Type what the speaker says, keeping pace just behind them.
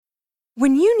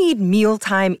When you need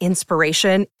mealtime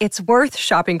inspiration, it's worth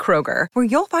shopping Kroger, where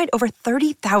you'll find over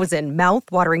 30,000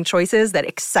 mouth-watering choices that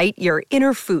excite your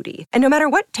inner foodie. And no matter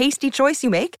what tasty choice you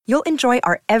make, you'll enjoy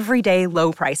our everyday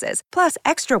low prices, plus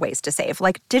extra ways to save,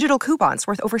 like digital coupons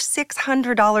worth over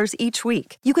 $600 each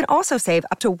week. You can also save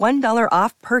up to $1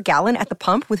 off per gallon at the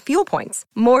pump with fuel points.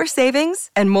 More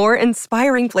savings and more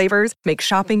inspiring flavors make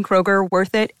shopping Kroger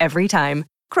worth it every time.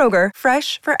 Kroger,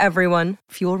 fresh for everyone.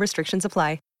 Fuel restrictions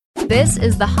apply. This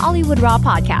is the Hollywood Raw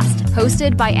podcast,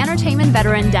 hosted by entertainment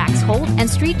veteran Dax Holt and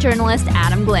street journalist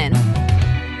Adam Glenn.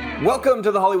 Welcome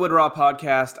to the Hollywood Raw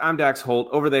podcast. I'm Dax Holt.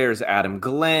 Over there is Adam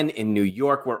Glenn in New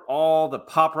York, where all the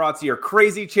paparazzi are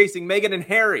crazy chasing Meghan and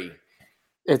Harry.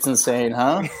 It's insane,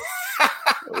 huh?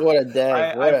 What a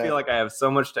day. I feel like I have so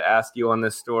much to ask you on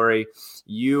this story.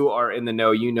 You are in the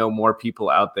know. You know more people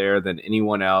out there than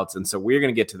anyone else. And so we're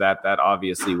going to get to that. That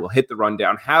obviously will hit the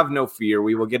rundown. Have no fear.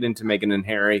 We will get into Meghan and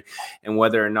Harry and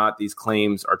whether or not these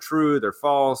claims are true, they're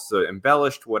false,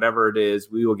 embellished, whatever it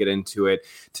is. We will get into it.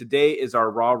 Today is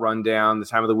our Raw rundown, the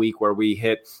time of the week where we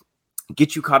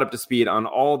get you caught up to speed on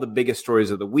all the biggest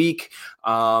stories of the week.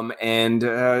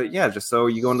 Just so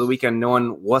you go into the weekend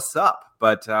knowing what's up.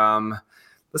 But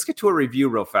let's get to a review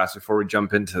real fast before we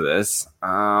jump into this.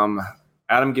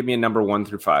 Adam, give me a number 1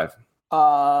 through 5.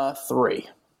 3.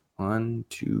 1,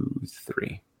 2,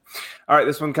 3. All right,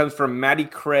 this one comes from Maddie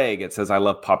Craig. It says, I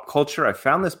love pop culture. I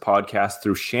found this podcast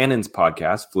through Shannon's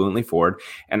podcast, Fluently Forward,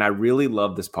 and I really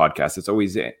love this podcast. It's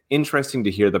always interesting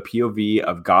to hear the POV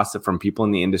of gossip from people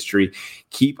in the industry.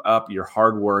 Keep up your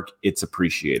hard work. It's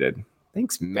appreciated.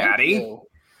 Thanks, Maddie.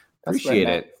 Appreciate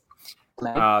it.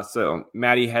 So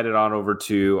Maddie headed on over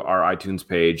to our iTunes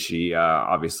page. She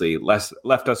obviously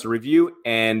left us a review,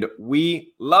 and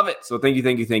we love it. So thank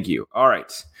you. All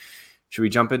right. Should we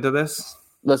jump into this?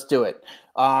 Let's do it.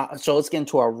 So let's get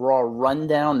into our Raw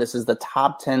rundown. This is the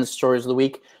top 10 stories of the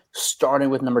week,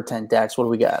 starting with number 10. Dax, what do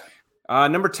we got?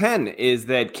 Number 10 is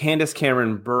that Candace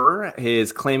Cameron Bure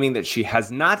is claiming that she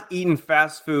has not eaten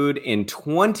fast food in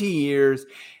 20 years,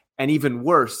 and even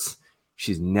worse,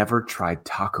 she's never tried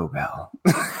Taco Bell.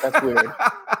 That's weird.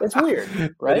 It's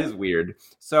weird, right? It is weird.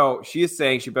 So she is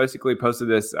saying, she basically posted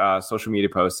this social media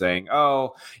post saying,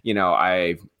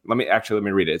 let me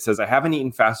read it. It says, I haven't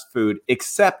eaten fast food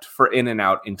except for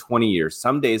In-N-Out in 20 years.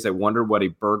 Some days I wonder what a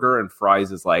burger and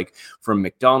fries is like from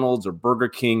McDonald's or Burger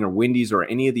King or Wendy's or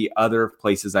any of the other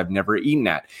places I've never eaten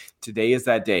at. Today is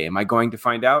that day. Am I going to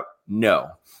find out?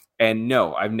 No. And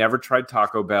no, I've never tried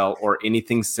Taco Bell or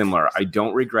anything similar. I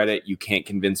don't regret it. You can't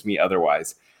convince me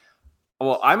otherwise.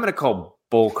 Well, I'm going to call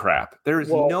bull crap. There is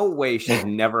no way she's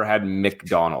never had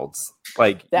McDonald's.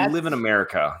 Like, you live in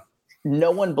America.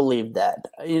 No one believed that.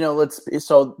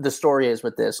 So the story is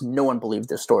with this. No one believed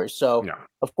this story. So,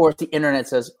 Of course, the internet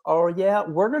says, oh, yeah,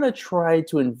 we're going to try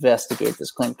to investigate this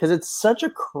claim because it's such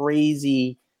a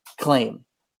crazy claim.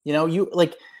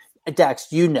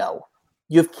 Dax,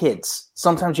 you have kids.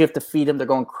 Sometimes you have to feed them. They're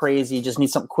going crazy. You just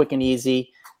need something quick and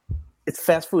easy. It's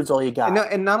fast food's all you got.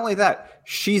 And not only that,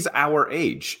 she's our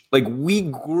age. Like, we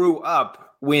grew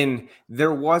up when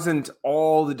there wasn't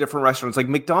all the different restaurants. Like,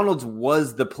 McDonald's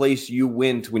was the place you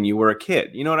went when you were a kid.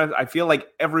 You know what I feel like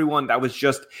that was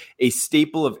just a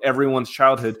staple of everyone's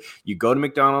childhood. You go to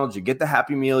McDonald's, you get the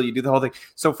Happy Meal, you do the whole thing.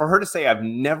 So for her to say, I've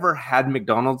never had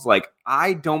McDonald's, like,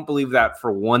 I don't believe that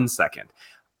for 1 second.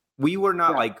 We were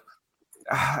not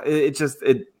I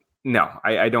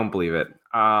don't believe it.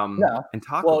 No. And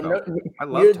Taco Bell. I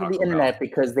love Taco Bell. The internet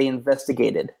because they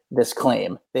investigated this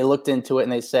claim. They looked into it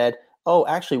and they said, oh,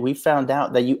 actually, we found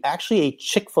out that you actually ate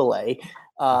Chick-fil-A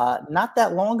not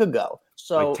that long ago.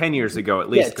 So like 10 years ago, at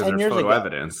least, because there's photo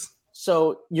evidence.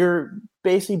 So you're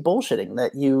basically bullshitting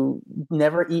that you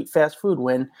never eat fast food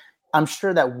when I'm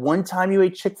sure that one time you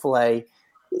ate Chick-fil-A.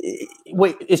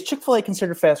 Wait, is Chick-fil-A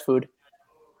considered fast food?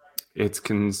 It's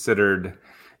considered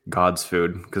God's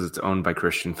food because it's owned by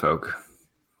Christian folk.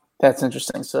 That's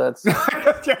interesting. So that's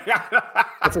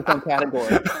its own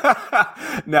category.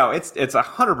 No, it's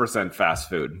 100% fast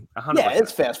food. 100%. Yeah,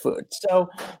 it's fast food. So,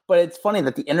 but it's funny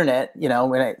that the internet,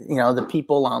 the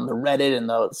people on the Reddit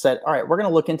and said, all right, we're going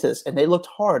to look into this, and they looked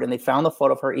hard and they found the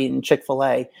photo of her eating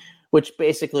Chick-fil-A, which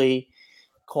basically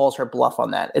calls her bluff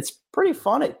on that. It's pretty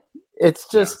funny. It's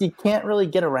just you can't really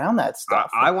get around that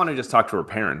stuff. I want to just talk to her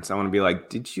parents. I want to be like,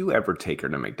 did you ever take her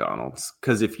to McDonald's?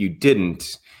 Because if you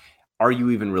didn't, are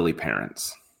you even really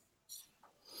parents?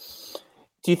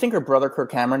 Do you think her brother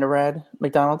Kirk Cameron ever had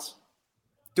McDonald's?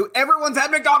 Dude, everyone's had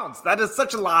McDonald's. That is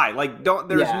such a lie. Like, no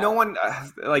one.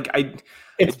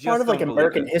 It's part of like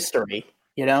American history.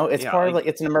 It's part of like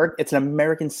it's an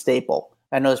American staple.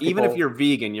 I know there's Even people, if you're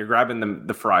vegan, you're grabbing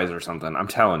the fries or something. I'm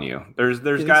telling you, there's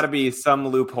got to be some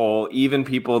loophole. Even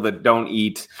people that don't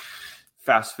eat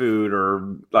fast food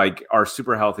or like are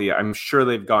super healthy, I'm sure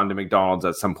they've gone to McDonald's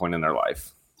at some point in their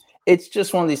life. it's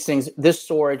just one of these things. This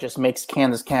story just makes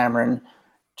Candace Cameron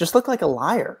just look like a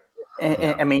liar.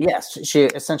 I mean, yes, she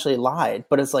essentially lied,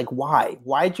 but it's like, why?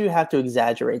 Why'd you have to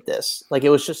exaggerate this? Like, it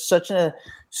was just such a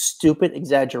stupid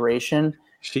exaggeration.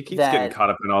 She keeps getting caught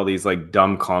up in all these like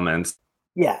dumb comments.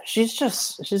 Yeah, she's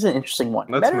an interesting one.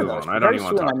 Let's move on. I don't even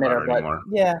want to talk about her anymore.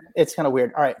 Yeah, it's kind of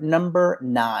weird. All right, number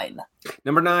 9.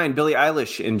 Number 9, Billie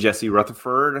Eilish and Jesse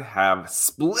Rutherford have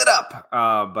split up,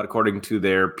 but according to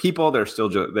their people, they're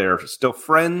still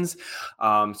friends.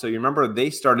 So you remember they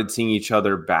started seeing each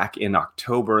other back in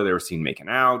October. They were seen making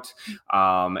out,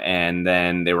 and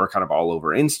then they were kind of all over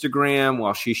Instagram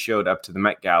while she showed up to the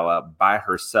Met Gala by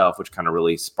herself, which kind of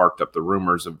really sparked up the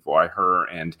rumors of why her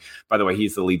and, by the way,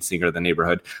 he's the lead singer of The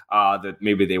Neighborhood, that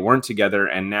maybe they weren't together,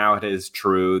 and now it is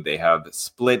true. They have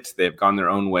split. They have gone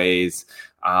their own ways.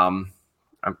 I'm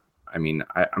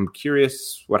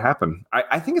curious what happened.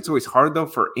 I think it's always hard, though,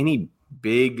 for any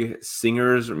big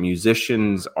singers or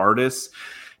musicians, artists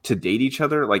to date each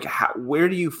other. Like, where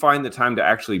do you find the time to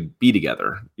actually be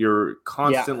together? You're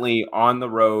constantly on the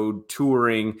road,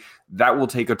 touring. That will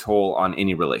take a toll on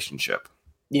any relationship.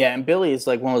 Yeah, and Billie is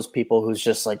like one of those people who's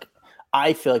just like,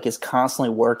 I feel like is constantly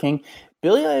working.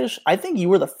 Billie Eilish, I think you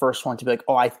were the first one to be like,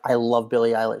 "Oh, I love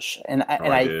Billie Eilish,"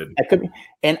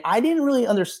 I didn't really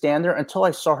understand her until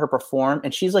I saw her perform,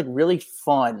 and she's like really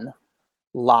fun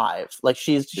live. Like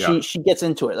she gets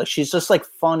into it. Like she's just like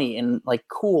funny and like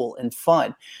cool and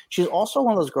fun. She's also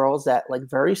one of those girls that like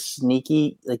very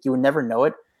sneaky, like you would never know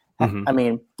it. Mm-hmm. I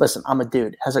mean, listen, I'm a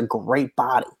dude, has a great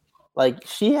body. Like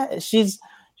she's.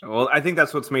 Well, I think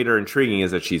that's what's made her intriguing is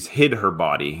that she's hid her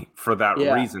body for that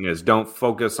reason is don't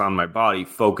focus on my body,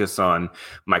 focus on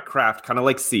my craft. Kind of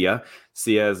like Sia.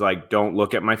 Sia is like, don't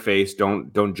look at my face.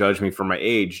 Don't judge me for my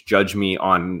age. Judge me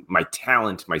on my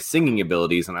talent, my singing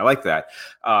abilities. And I like that.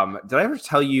 Did I ever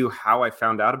tell you how I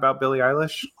found out about Billie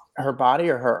Eilish? Her body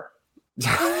or her?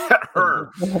 Her.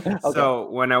 Okay.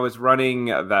 So when I was running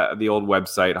the old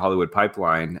website, Hollywood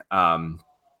Pipeline,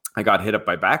 I got hit up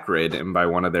by Backrid and by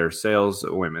one of their sales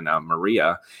women,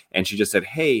 Maria, and she just said,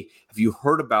 "Hey, have you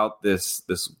heard about this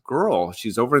girl?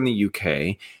 She's over in the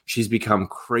UK. She's become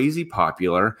crazy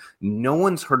popular. No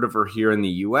one's heard of her here in the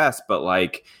US, but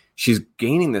like she's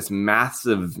gaining this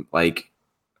massive like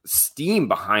steam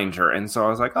behind her." And so I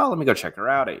was like, "Oh, let me go check her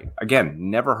out." Again,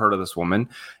 never heard of this woman,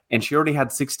 and she already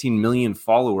had 16 million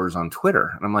followers on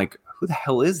Twitter. And I'm like, who the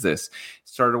hell is this?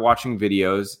 Started watching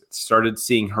videos, started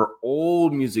seeing her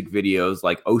old music videos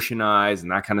like Ocean Eyes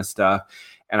and that kind of stuff.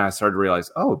 And I started to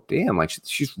realize, oh, damn, like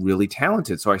she's really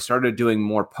talented. So I started doing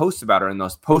more posts about her, and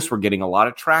those posts were getting a lot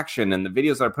of traction. And the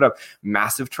videos that I put up,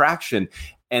 massive traction.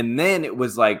 And then it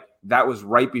was like, that was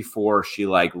right before she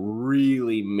like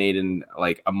really made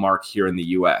a mark here in the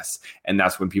US. And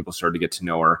that's when people started to get to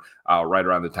know her right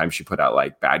around the time she put out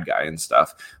like Bad Guy and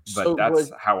stuff. But so that's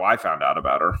how I found out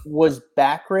about her. Was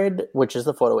Backrid, which is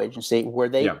the photo agency, were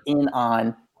they in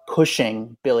on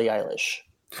pushing Billie Eilish?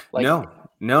 Like, no.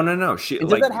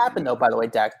 Does that happen though, by the way,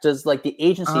 Dax? Does like the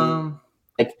agency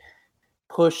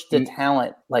push the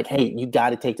talent like, hey, you got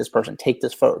to take this person, take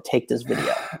this photo, take this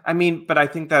video? I mean, but I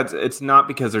think it's not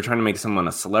because they're trying to make someone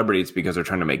a celebrity. It's because they're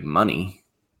trying to make money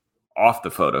off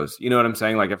the photos. You know what I'm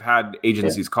saying? Like I've had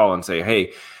agencies call and say,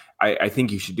 hey, I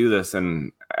think you should do this.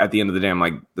 And at the end of the day, I'm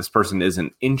like, this person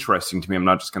isn't interesting to me. I'm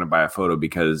not just going to buy a photo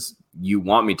because you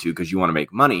want me to, because you want to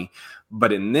make money.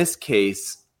 But in this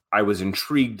case, I was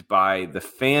intrigued by the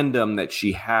fandom that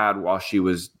she had while she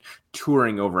was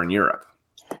touring over in Europe.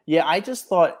 Yeah, I just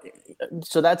thought,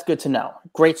 so that's good to know.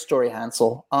 Great story,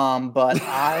 Hansel. But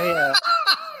I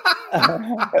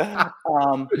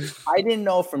didn't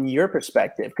know from your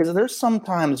perspective, because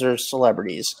there's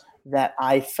celebrities that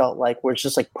I felt like were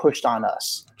just like pushed on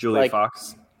us. Julia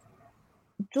Fox,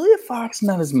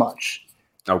 not as much.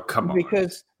 Oh, come on.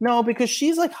 Because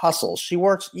she's like hustles. She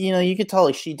works, you could tell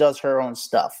like she does her own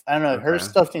stuff. I don't know. Okay. Her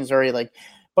stuff seems very like,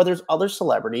 but there's other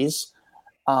celebrities.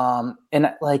 And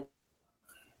like,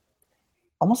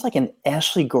 almost like an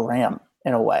Ashley Graham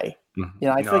in a way.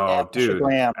 I feel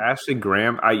like Ashley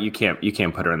Graham, you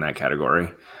can't put her in that category.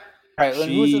 All right,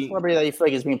 who's the celebrity that you feel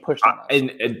like is being pushed on us?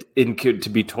 And to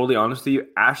be totally honest with you,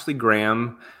 Ashley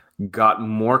Graham got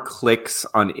more clicks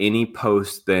on any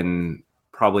post than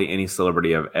probably any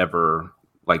celebrity I've ever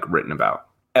like written about.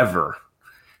 Ever.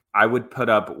 I would put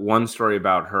up one story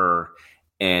about her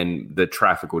and the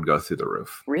traffic would go through the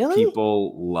roof. Really?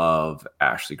 People love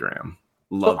Ashley Graham.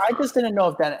 love I just didn't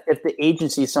know if the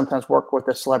agencies sometimes work with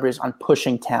the celebrities on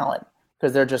pushing talent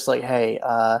because they're just like, hey,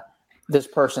 this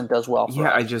person does well for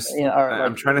us. I just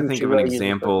I'm trying to think of an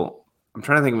example. I'm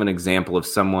trying to think of an example of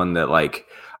someone that like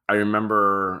I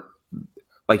remember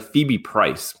like Phoebe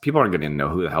Price. People aren't going to know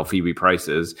who the hell Phoebe Price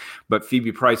is, but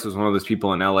Phoebe Price was one of those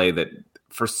people in LA that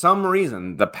for some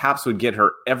reason the Paps would get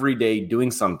her every day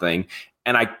doing something,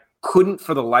 and I couldn't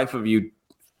for the life of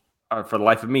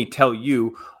me tell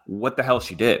you what the hell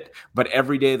she did. But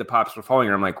every day the Paps were following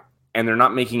her. I'm like, and they're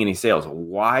not making any sales.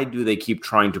 Why do they keep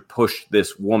trying to push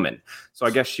this woman? So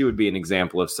I guess she would be an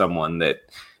example of someone that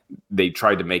they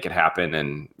tried to make it happen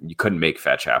and you couldn't make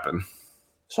fetch happen.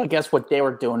 So I guess what they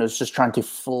were doing is just trying to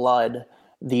flood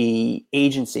the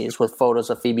agencies with photos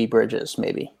of Phoebe Bridges,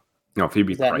 maybe. No,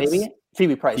 Phoebe Price. Maybe?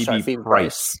 Phoebe Price. Phoebe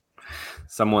Price.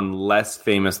 Someone less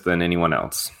famous than anyone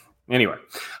else. Anyway,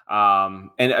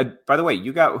 and by the way,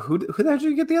 you got who the hell did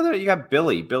you get the other? You got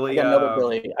Billy. I got another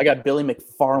Billy. I got Billy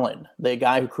McFarland, the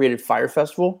guy who created Fire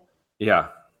Festival. Yeah.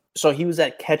 So he was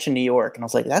at Catch in New York, and I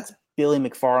was like, that's Billy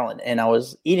McFarland. And I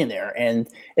was eating there, and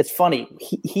it's funny.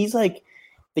 He's like,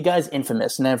 the guy's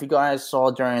infamous. And if you guys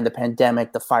saw during the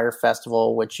pandemic, the Fire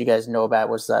Festival, which you guys know about,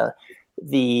 was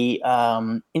the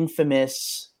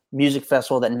infamous music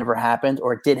festival that never happened,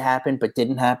 or it did happen but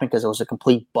didn't happen because it was a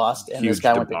complete bust, and this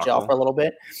guy went to jail for a little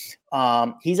bit.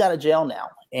 He's out of jail now,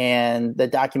 and the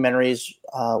documentaries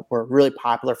were really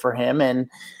popular for him, and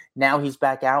now he's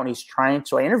back out and he's trying.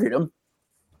 So I interviewed him,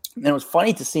 and it was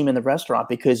funny to see him in the restaurant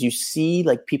because you see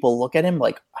like people look at him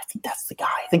like, I think that's the guy,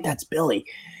 I think that's Billy.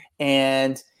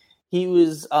 And he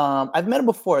was I've met him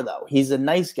before though. He's a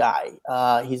nice guy.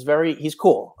 He's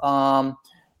cool.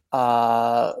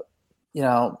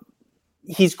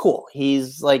 He's cool.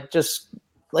 He's like just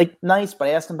like nice. But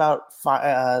I asked him about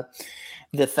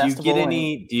the festival.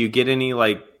 Do you get any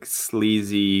like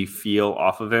sleazy feel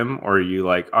off of him, or are you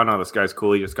like, oh no, this guy's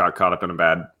cool. He just got caught up in a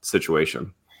bad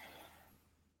situation?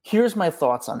 Here's my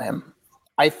thoughts on him.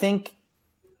 I think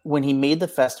when he made the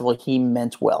festival, he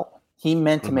meant well. He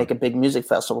meant to make a big music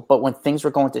festival, but when things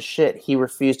were going to shit, he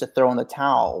refused to throw in the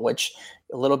towel. Which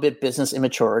a little bit business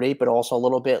immaturity, but also a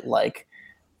little bit like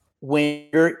when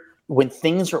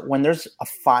there's a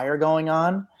fire going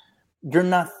on, you're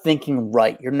not thinking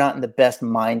right. You're not in the best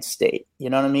mind state.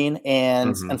 You know what I mean?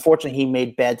 And unfortunately, he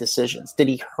made bad decisions. Did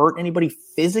he hurt anybody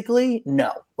physically?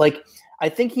 No. Like, I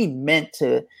think he meant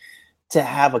to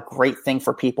have a great thing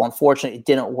for people. Unfortunately, it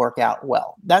didn't work out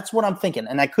well. That's what I'm thinking.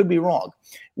 And I could be wrong.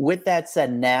 With that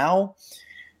said, now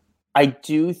I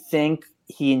do think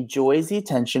he enjoys the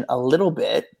attention a little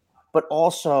bit, but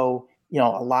also,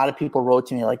 a lot of people wrote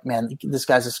to me like, man, this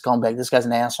guy's a scumbag. This guy's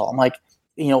an asshole. I'm like,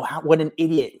 what an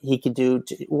idiot he could do.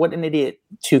 What an idiot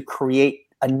to create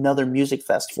another music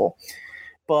festival.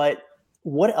 But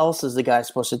what else is the guy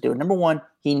supposed to do? Number one,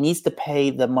 he needs to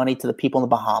pay the money to the people in the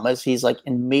Bahamas. He's like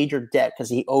in major debt because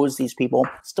he owes these people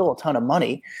still a ton of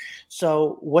money.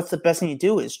 So what's the best thing to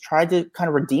do is try to kind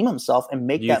of redeem himself and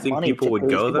make that money. Do you think people would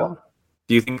go though?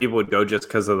 Do you think people would go just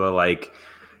because of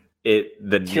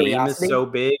the name is so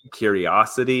big,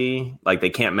 curiosity, like they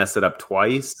can't mess it up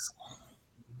twice?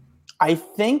 I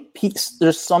think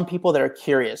there's some people that are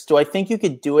curious. Do I think you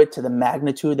could do it to the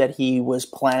magnitude that he was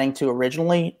planning to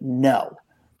originally? No.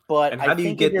 But how do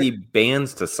you get the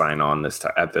bands to sign on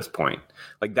at this point?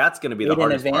 Like that's going to be the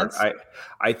hardest part.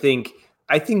 I think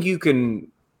you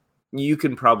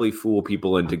can probably fool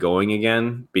people into going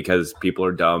again because people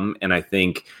are dumb, and I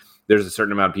think there's a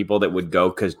certain amount of people that would go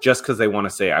because they want to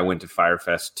say I went to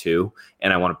Firefest 2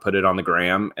 and I want to put it on the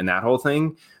gram and that whole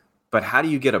thing. But how do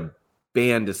you get a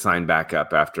band to sign back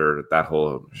up after that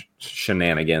whole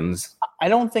shenanigans? I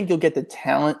don't think you'll get the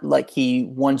talent like he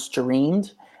once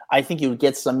dreamed. I think you would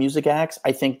get some music acts.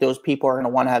 I think those people are going to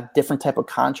want to have different type of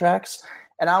contracts.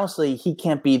 And honestly, he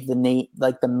can't be the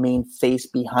main face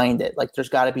behind it. Like there's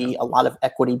got to be a lot of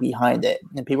equity behind it.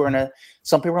 And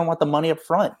some people are going to want the money up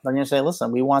front. They're going to say,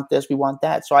 listen, we want this, we want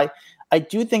that. So I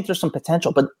do think there's some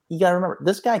potential, but you got to remember,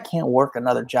 this guy can't work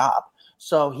another job.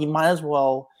 So he might as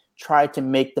well try to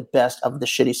make the best of the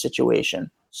shitty situation.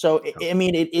 So, I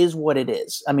mean, it is what it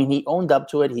is. I mean, he owned up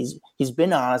to it. He's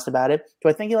been honest about it. Do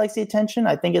I think he likes the attention?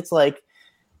 I think it's a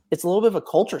little bit of a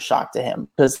culture shock to him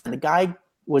because the guy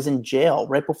was in jail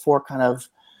right before kind of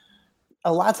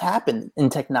a lot's happened in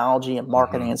technology and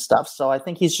marketing and stuff. So I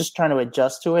think he's just trying to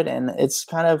adjust to it. And it's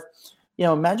kind of,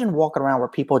 imagine walking around where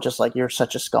people are just like, you're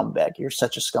such a scumbag. You're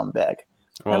such a scumbag.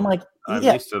 Well, I'm like, I'm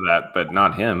used to that, but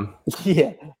not him.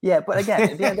 Yeah. But again,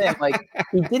 at the end of the day,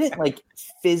 he didn't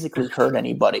physically hurt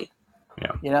anybody.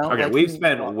 Yeah. You know? Okay, Like, we've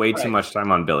spent way too much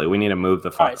time on Billy. We need to move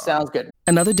the fuck All right, on. sounds good.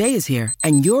 Another day is here,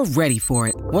 and you're ready for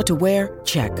it. What to wear?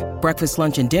 Check. Breakfast,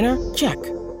 lunch, and dinner? Check.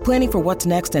 Planning for what's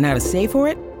next and how to save for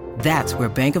it? That's where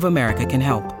Bank of America can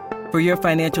help. For your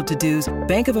financial to-dos,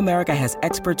 Bank of America has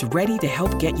experts ready to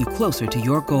help get you closer to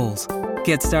your goals.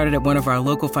 Get started at one of our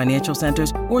local financial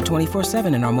centers or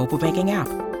 24/7 in our mobile banking app.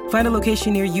 Find a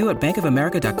location near you at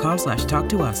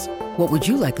bankofamerica.com/talktous. What would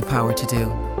you like the power to do?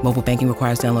 Mobile banking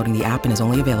requires downloading the app and is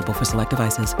only available for select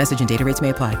devices. Message and data rates may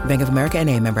apply. Bank of America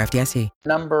N.A., member FDIC.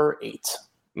 Number 8.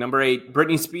 Number 8,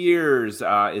 Britney Spears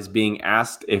is being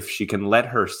asked if she can let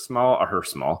her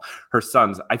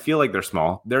sons, I feel like they're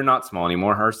small. They're not small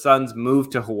anymore. Her sons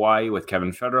moved to Hawaii with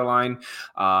Kevin Federline.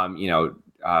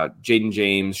 Jaden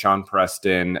James, Sean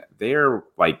Preston, they're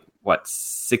like,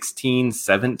 16,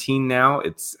 17 now.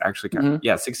 It's actually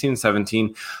 16,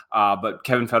 17. But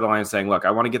Kevin Federline is saying, look, I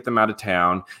want to get them out of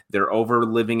town. They're over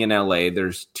living in LA.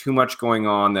 There's too much going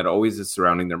on that always is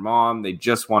surrounding their mom. They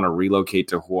just want to relocate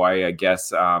to Hawaii. I guess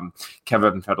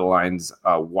Kevin Federline's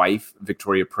wife,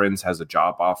 Victoria Prince, has a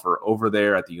job offer over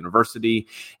there at the university.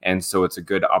 And so it's a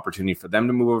good opportunity for them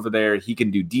to move over there. He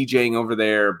can do DJing over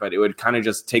there, but it would kind of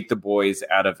just take the boys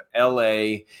out of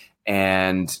LA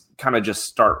and kind of just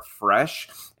start fresh.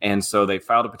 And so they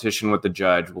filed a petition with the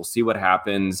judge. We'll see what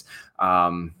happens.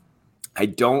 I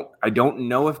don't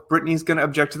know if Britney's going to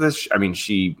object to this. I mean,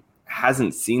 she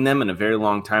hasn't seen them in a very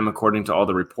long time, according to all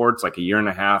the reports, like a year and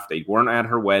a half. They weren't at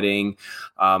her wedding.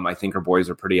 I think her boys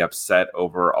are pretty upset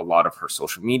over a lot of her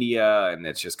social media, and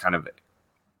it's just kind of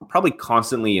probably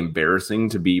constantly embarrassing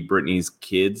to be Britney's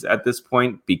kids at this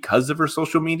point because of her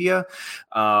social media.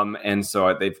 And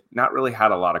so they've not really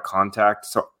had a lot of contact.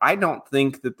 So I don't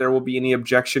think that there will be any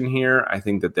objection here. I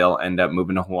think that they'll end up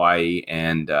moving to Hawaii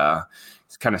and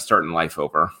kind of starting life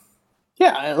over.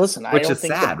 Yeah, listen, which is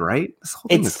sad, right? This whole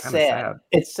thing is kind of sad.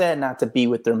 It's sad not to be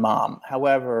with their mom.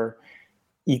 However,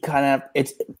 you kind of,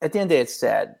 it's at the end of the day, it's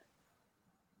sad.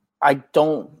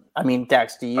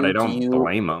 Dax, do you? But I don't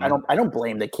blame them. I don't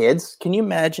blame the kids. Can you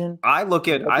imagine? I look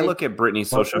at Britney's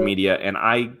social media and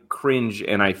I cringe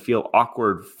and I feel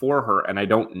awkward for her and I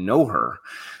don't know her.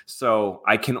 So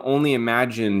I can only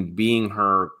imagine being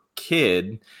her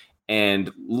kid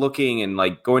and looking and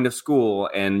like going to school,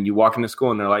 and you walk into school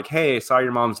and they're like, "Hey, I saw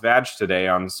your mom's vag today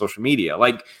on social media."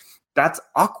 Like, that's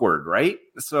awkward, right?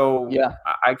 So yeah,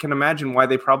 I can imagine why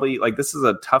they probably, like, this is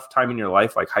a tough time in your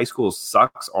life. Like, high school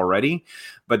sucks already,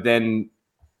 but then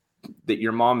that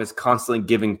your mom is constantly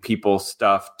giving people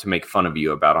stuff to make fun of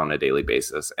you about on a daily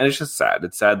basis. And it's just sad.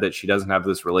 It's sad that she doesn't have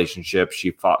this relationship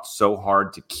she fought so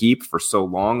hard to keep for so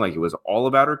long. Like, it was all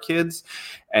about her kids.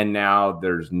 And now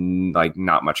there's like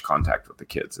not much contact with the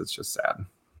kids. It's just sad.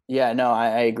 Yeah, no,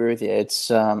 I agree with you.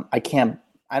 It's, I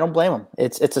don't blame them.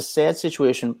 It's a sad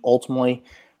situation ultimately,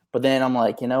 but then I'm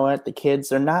like, you know what? The kids,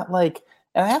 they're not like,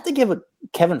 and I have to give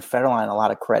Kevin Federline a lot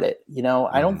of credit. You know,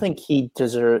 I don't think Kevin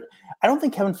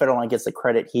Federline gets the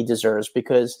credit he deserves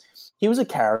because he was a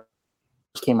character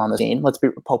who came on the scene. Let's be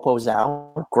Popo's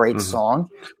Out, great song,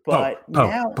 but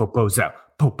now Popo's Out.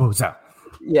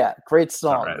 Yeah, great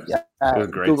song. Right. Yeah,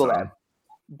 great Google song. that.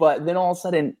 But then all of a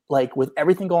sudden, like with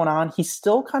everything going on, he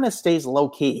still kind of stays low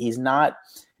key. He's not,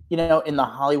 in the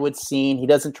Hollywood scene. He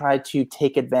doesn't try to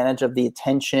take advantage of the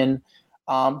attention.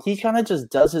 He kind of just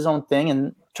does his own thing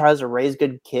and tries to raise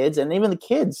good kids. And even the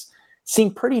kids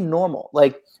seem pretty normal.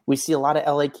 Like, we see a lot of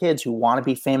LA kids who want to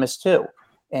be famous too.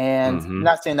 And I'm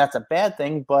not saying that's a bad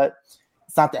thing, but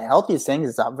it's not the healthiest thing.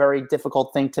 It's a very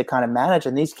difficult thing to kind of manage.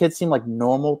 And these kids seem like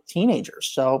normal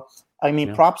teenagers. So, I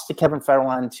mean, props to Kevin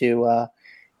Federline to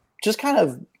just kind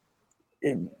of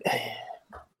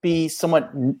be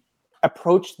somewhat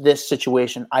approach this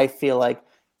situation, I feel like,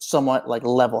 somewhat like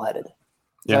level-headed.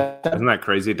 Yeah. Isn't that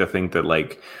crazy to think that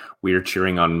like we're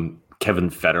cheering on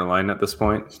Kevin Federline at this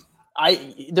point?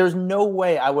 There's no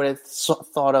way I would have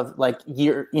thought of like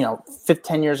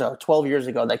 10 years ago, 12 years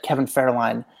ago, that Kevin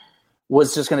Federline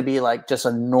was just going to be like just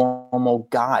a normal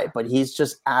guy, but he's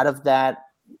just out of that,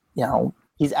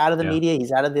 he's out of the media.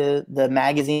 He's out of the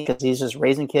magazine because he's just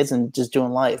raising kids and just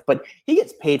doing life, but he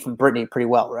gets paid from Britney pretty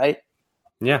well, right?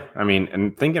 Yeah. I mean,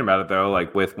 and thinking about it though,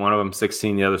 like with one of them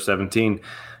 16, the other 17,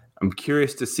 I'm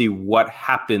curious to see what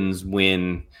happens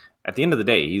when, at the end of the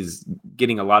day, he's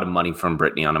getting a lot of money from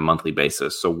Britney on a monthly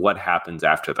basis. So what happens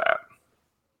after that?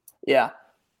 Yeah.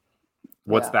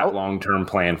 What's that long-term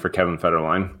plan for Kevin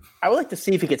Federline? I would like to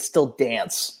see if he could still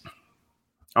dance.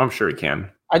 I'm sure he can.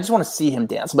 I just want to see him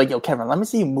dance. I'm like, yo, Kevin, let me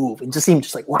see you move. And just see him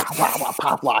just like, wow,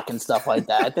 pop lock and stuff like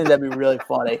that. I think that'd be really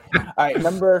funny. All right,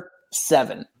 number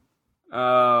 7.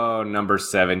 Oh, number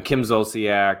 7. Kim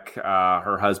Zolciak,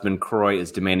 her husband Croy,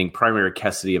 is demanding primary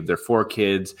custody of their 4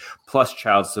 kids, plus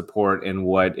child support in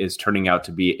what is turning out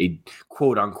to be a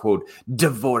quote-unquote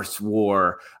divorce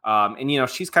war. And,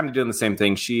 she's kind of doing the same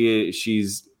thing.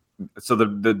 So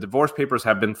the divorce papers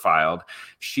have been filed.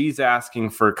 She's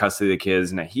asking for custody of the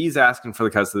kids. Now he's asking for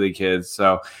the custody of the kids.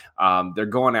 So they're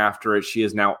going after it. She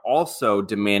is now also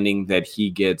demanding that he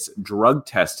gets drug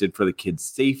tested for the kids'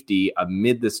 safety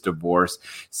amid this divorce,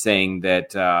 saying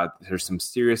that there's some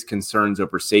serious concerns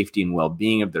over safety and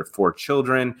well-being of their 4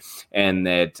 children, and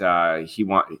that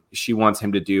she wants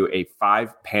him to do a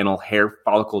 5-panel hair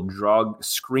follicle drug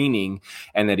screening,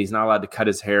 and that he's not allowed to cut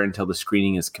his hair until the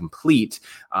screening is complete.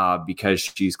 Because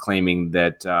she's claiming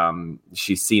that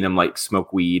she's seen him like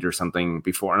smoke weed or something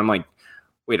before. And I'm like,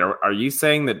 wait, are you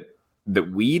saying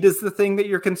that weed is the thing that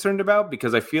you're concerned about?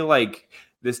 Because I feel like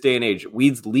this day and age,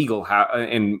 weed's legal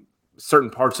in certain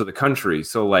parts of the country.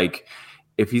 So like,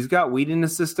 if he's got weed in the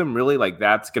system, really, like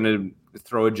that's going to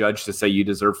throw a judge to say you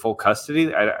deserve full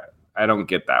custody? I don't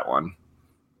get that one.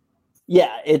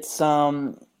 Yeah, it's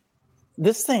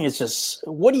this thing is just.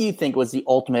 What do you think was the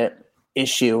ultimate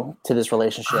issue to this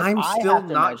relationship?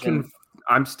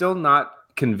 I'm still not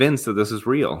convinced that this is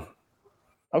real.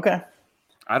 Okay.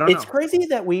 I don't know. It's crazy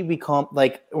that we become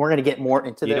like, we're going to get more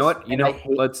into this. You know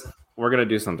what? We're going to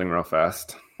do something real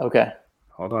fast. Okay.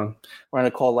 Hold on. We're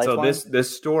going to call Lifeline. So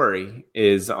this story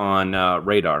is on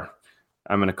Radar.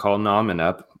 I'm going to call Nauman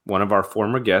up, one of our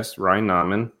former guests, Ryan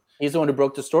Nauman. He's the one who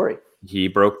broke the story. He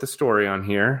broke the story on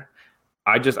here.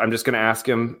 I'm just going to ask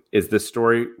him, is this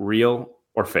story real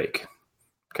or fake?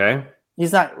 Okay.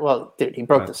 He's not. Well, dude, he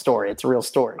broke the story. It's a real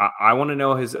story. I want to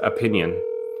know his opinion.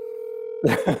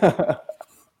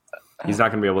 He's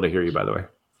not going to be able to hear you, by the way.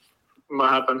 What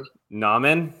happened?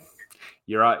 Nauman,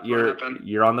 you're on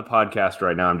the podcast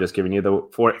right now. I'm just giving you the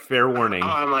fair warning. Oh,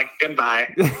 I'm like,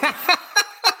 goodbye.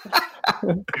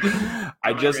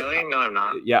 Really? No, I'm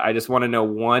not. Yeah, I just want to know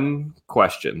one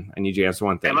question. I need you to answer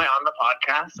one thing. Am I on the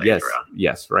podcast?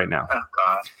 Yes, right now. Oh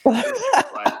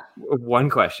God. One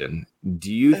question.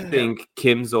 Do you think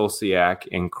Kim Zolciak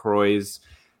and Croy's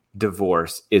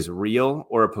divorce is real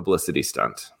or a publicity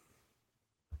stunt?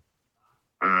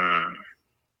 I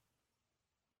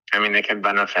mean, they can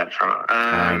benefit from it.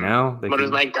 I know. What is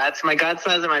my gut? My gut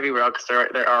says it might be real because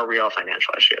there are real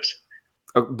financial issues.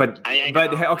 Oh, but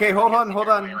okay, hold on. Go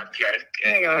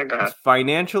ahead.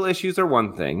 Financial issues are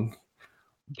one thing,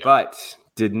 but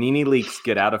did Nene Leakes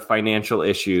get out of financial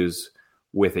issues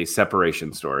with a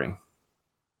separation story?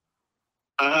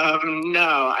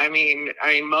 No. I mean,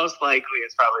 most likely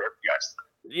it's probably a yes.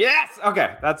 Yes.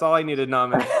 Okay, that's all I needed,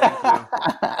 Nauman.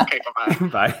 Thank you. Okay,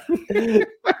 Bye.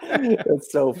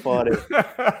 That's so funny.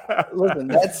 Listen,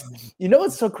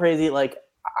 what's so crazy? Like,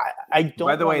 I don't.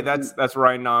 By the way, that's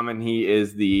Ryan Nauman. He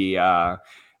is the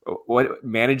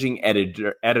managing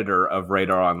editor of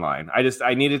Radar Online.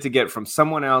 I needed to get from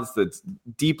someone else that's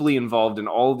deeply involved in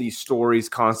all these stories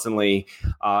constantly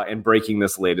and breaking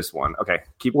this latest one. Okay,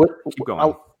 keep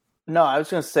going. No, I was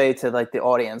going to say to like the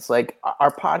audience, like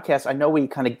our podcast, I know we're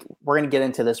going to get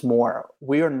into this more.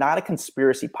 We are not a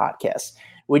conspiracy podcast.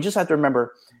 We just have to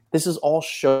remember this is all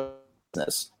show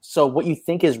business. So what you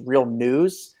think is real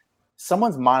news,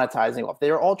 someone's monetizing off.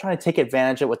 They're all trying to take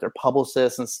advantage of it with their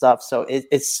publicists and stuff. So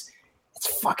it's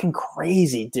fucking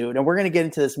crazy, dude. And we're going to get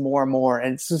into this more and more.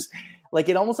 And it's just like,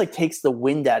 it almost like takes the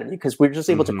wind out of me because we're just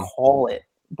able to call it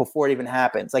before it even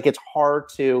happens. Like it's hard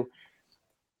to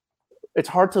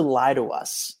lie to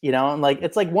us, and like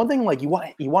it's like one thing like you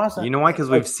want us to, why? Because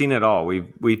we've seen it all.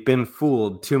 We've been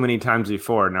fooled too many times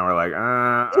before. Now we're like,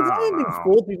 it's not even been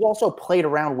fooled. We've also played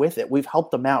around with it. We've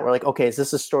helped them out. We're like, okay, is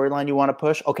this a storyline you want to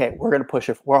push? Okay, we're gonna push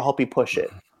it. We'll help you push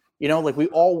it. Like we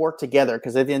all work together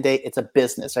because at the end of the day, it's a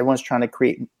business. Everyone's trying to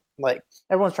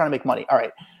make money. All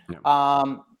right,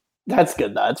 that's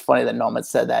good though. It's funny that Nauman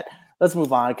said that. Let's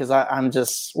move on because I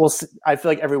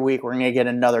feel like every week we're going to get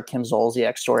another Kim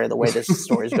Zolciak story the way this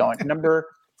story is going. Number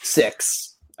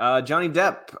 6. Johnny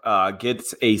Depp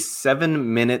gets a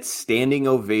 7-minute standing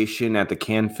ovation at the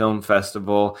Cannes Film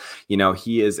Festival.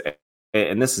 He is,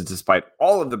 and this is despite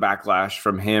all of the backlash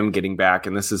from him getting back.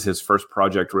 And this is his first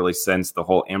project really since the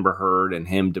whole Amber Heard and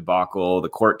him debacle, the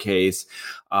court case.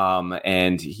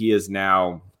 And he is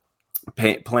now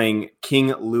playing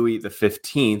King Louis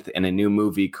XV in a new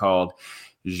movie called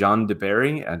Jean de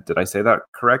Barry. Did I say that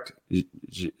correct?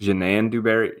 Jean du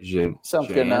Barry? Jean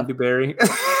du Barry?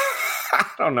 I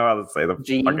don't know how to say the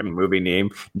fucking movie name.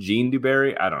 Gene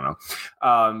Dubarry? I don't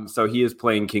know. So he is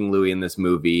playing King Louis in this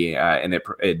movie, and it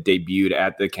debuted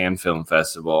at the Cannes Film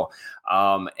Festival.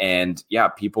 And yeah,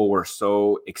 people were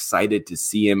so excited to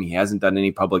see him. He hasn't done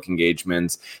any public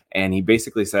engagements, and he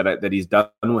basically said that he's done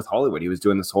with Hollywood. He was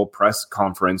doing this whole press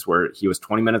conference where he was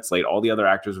 20 minutes late. All the other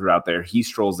actors were out there. He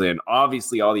strolls in.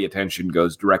 Obviously, all the attention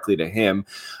goes directly to him.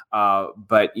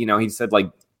 But, you know, he said,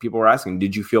 like, people were asking,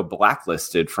 did you feel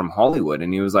blacklisted from Hollywood?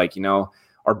 And he was like, you know,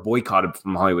 or boycotted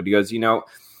from Hollywood. He goes, you know,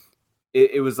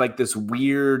 it was like this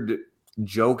weird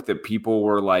joke that people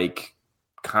were like,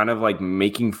 kind of like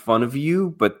making fun of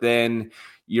you, but then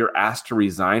you're asked to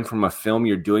resign from a film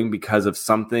you're doing because of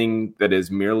something that is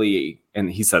merely,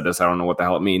 and he said this, I don't know what the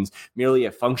hell it means, merely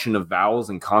a function of vowels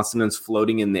and consonants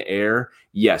floating in the air.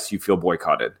 Yes, you feel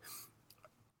boycotted.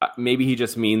 Maybe he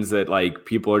just means that like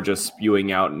people are just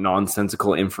spewing out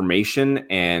nonsensical information,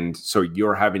 and so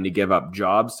you're having to give up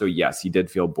jobs. So yes, he did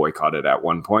feel boycotted at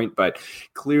one point, but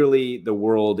clearly the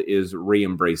world is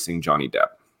re-embracing Johnny Depp.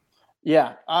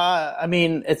 Yeah. I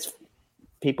mean, it's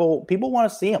people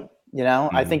want to see him, you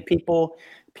know. I think people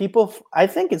I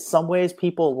think in some ways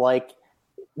people like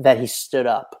that he stood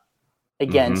up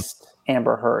against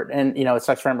Amber Heard. And you know, it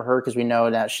sucks for Amber Heard because we know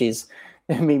that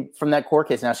from that court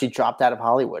case now she dropped out of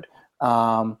Hollywood.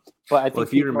 But I think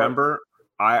if you remember,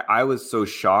 I was so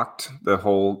shocked the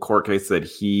whole court case that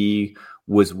he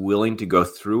was willing to go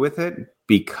through with it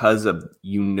because of,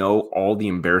 you know, all the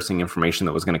embarrassing information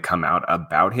that was going to come out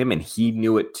about him. And he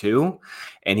knew it too.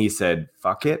 And he said,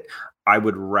 fuck it. I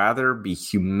would rather be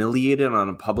humiliated on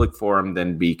a public forum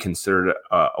than be considered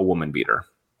a woman beater.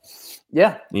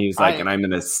 Yeah. And he's like, and I'm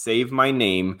going to save my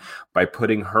name by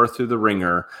putting her through the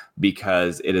ringer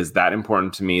because it is that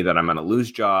important to me that I'm going to lose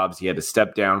jobs. He had to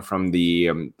step down from the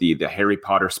Harry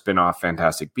Potter spinoff,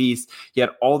 Fantastic Beasts. He had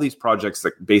all these projects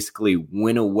that basically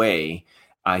went away.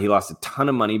 He lost a ton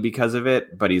of money because of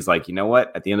it, but he's like, you know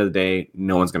what? At the end of the day,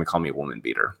 no one's going to call me a woman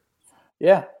beater.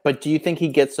 Yeah, but do you think he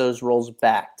gets those roles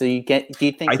back? Do you think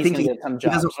he's going to get some jobs? He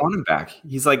doesn't want him back.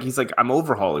 He's like, I'm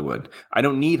over Hollywood. I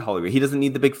don't need Hollywood. He doesn't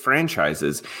need the big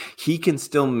franchises. He can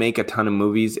still make a ton of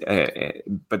movies,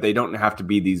 but they don't have to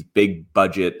be these big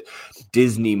budget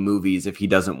Disney movies if he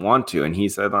doesn't want to. And he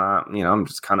said, you know, I'm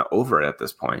just kind of over it at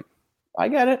this point. I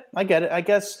get it. I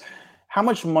guess, how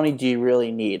much money do you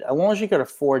really need? As long as you could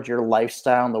afford your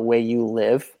lifestyle and the way you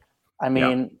live. I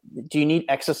mean, Do you need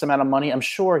excess amount of money? I'm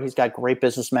sure he's got great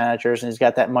business managers and he's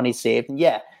got that money saved. And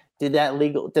yeah, did that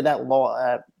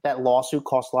lawsuit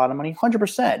cost a lot of money?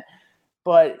 100%.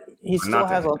 But he still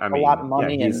has a lot of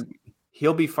money. Yeah,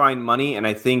 he'll be fine money. And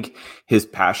I think his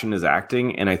passion is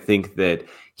acting. And I think that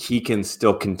he can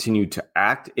still continue to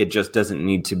act. It just doesn't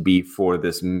need to be for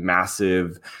this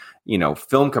massive, you know,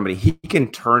 film company. He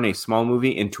can turn a small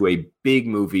movie into a big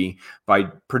movie by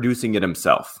producing it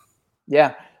himself.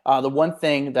 Yeah. The one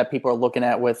thing that people are looking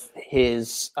at with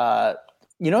his,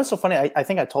 you know, it's so funny. I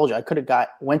think I told you I could have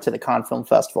went to the Cannes Film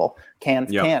Festival. Cannes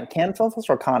Film Festival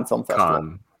or Cannes Film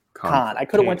Festival? Cannes. I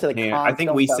could have went to the Cannes. I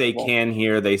think we say Cannes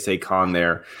here. They say Cannes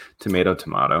there.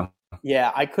 Tomato.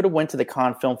 Yeah, I could have went to the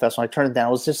Cannes Film Festival. I turned it down.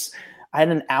 It was just, I had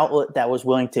an outlet that was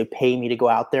willing to pay me to go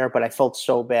out there, but I felt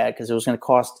so bad because it was going to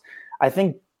cost, I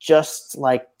think just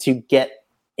like to get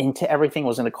into everything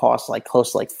was going to cost like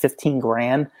close to like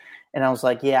 $15,000. And I was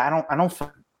like, yeah, I don't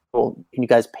feel, can you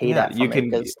guys pay that for you me?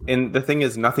 Can, and the thing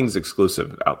is, nothing's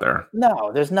exclusive out there.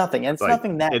 No, there's nothing. It's like,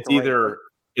 nothing that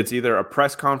it's either a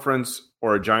press conference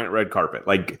or a giant red carpet.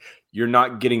 Like, you're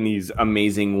not getting these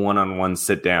amazing one-on-one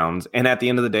sit downs. And at the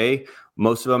end of the day,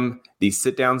 most of them, these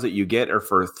sit downs that you get are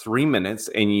for 3 minutes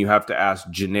and you have to ask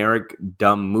generic,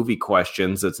 dumb movie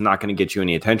questions that's not going to get you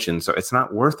any attention. So it's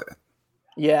not worth it.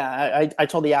 Yeah, I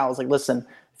told the owl, I was like, listen,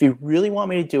 if you really want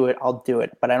me to do it, I'll do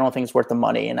it. But I don't think it's worth the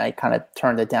money. And I kind of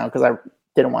turned it down because I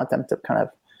didn't want them to kind of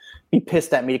be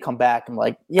pissed at me to come back. I'm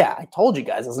like, yeah, I told you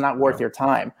guys, it's not worth your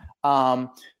time.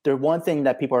 The one thing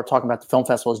that people are talking about at the film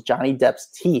festival is Johnny Depp's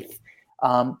teeth.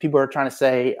 People are trying to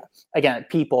say, again, it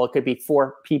could be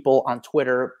 4 people on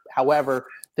Twitter. However,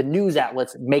 the news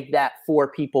outlets make that 4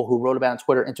 people who wrote about it on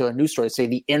Twitter into a news story, say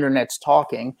the internet's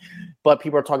talking. But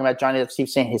people are talking about Johnny Depp's teeth,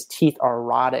 saying his teeth are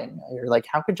rotting. You're like,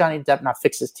 how could Johnny Depp not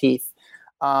fix his teeth?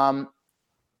 I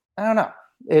don't know.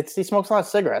 He smokes a lot of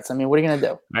cigarettes. I mean, what are you going to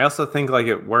do? I also think like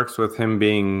it works with him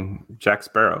being Jack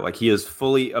Sparrow. Like, he is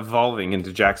fully evolving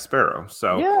into Jack Sparrow.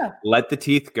 So let the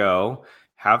teeth go.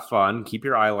 Have fun. Keep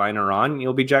your eyeliner on.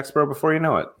 You'll be Jack Sparrow before you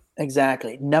know it.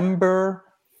 Exactly. Number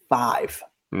 5.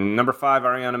 Number 5,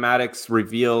 Ariana Madix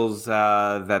reveals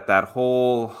that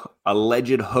whole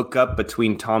alleged hookup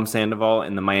between Tom Sandoval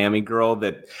and the Miami girl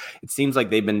that it seems like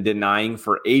they've been denying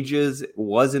for ages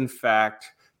was in fact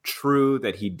true,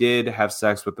 that he did have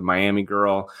sex with the Miami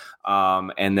girl,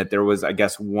 and that there was, I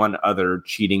guess, one other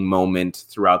cheating moment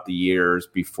throughout the years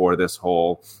before this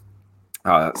whole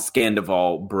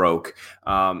Scandival broke.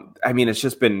 I mean, it's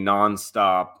just been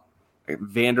nonstop.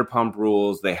 Vanderpump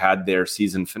Rules, they had their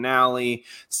season finale.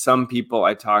 Some people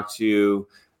I talked to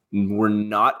were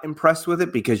not impressed with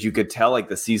it because you could tell like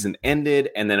the season ended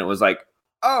and then it was like,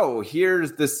 oh,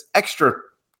 here's this extra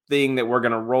thing that we're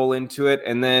going to roll into it.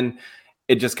 And then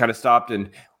it just kind of stopped and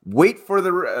wait for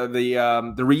the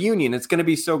reunion. It's going to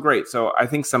be so great. So I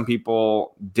think some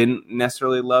people didn't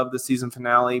necessarily love the season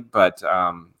finale, but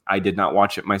I did not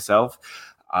watch it myself.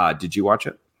 Did you watch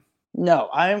it? No,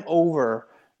 I'm over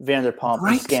Vanderpump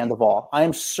and Scandival. I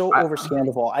am so over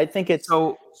Scandival. I think it's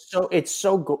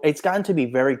it's gotten to be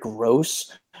very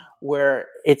gross where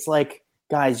it's like,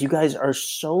 guys, you guys are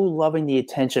so loving the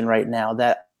attention right now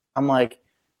that I'm like,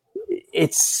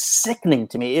 it's sickening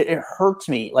to me. It hurts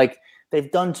me. Like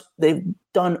they've done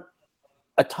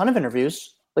a ton of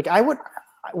interviews. Like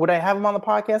would I have them on the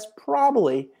podcast?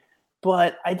 Probably,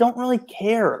 but I don't really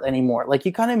care anymore. Like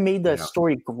you kind of made the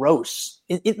story gross.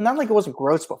 It not like it wasn't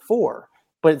gross before,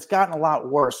 but it's gotten a lot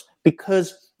worse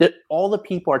because all the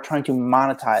people are trying to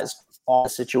monetize all the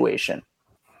situation.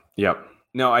 Yep.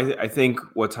 No, I think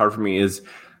what's hard for me is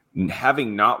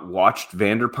having not watched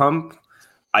Vanderpump,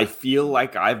 I feel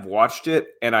like I've watched it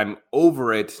and I'm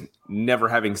over it never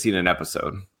having seen an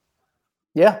episode.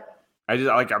 Yeah.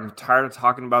 I'm tired of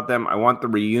talking about them. I want the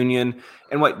reunion.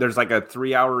 And there's like a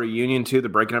 3-hour reunion too. They're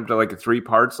breaking up to like 3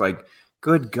 parts. Like,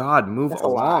 good God, move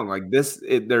along. Like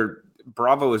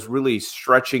Bravo is really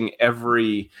stretching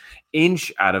every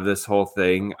inch out of this whole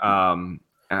thing. I'm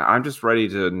just ready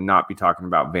to not be talking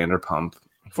about Vanderpump.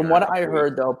 From what I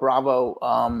heard, though,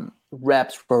 Bravo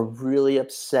reps were really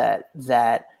upset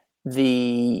that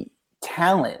the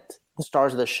talent, the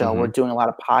stars of the show, were doing a lot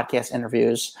of podcast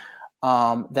interviews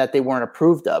that they weren't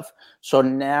approved of. So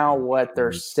now what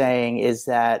they're saying is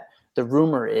that the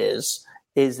rumor is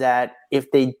that if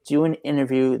they do an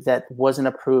interview that wasn't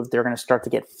approved, they're going to start to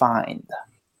get fined.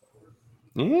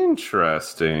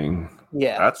 Interesting.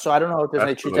 Yeah. So I don't know if there's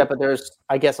any truth to that, but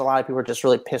I guess a lot of people are just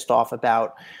really pissed off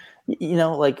about,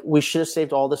 like we should have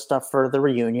saved all this stuff for the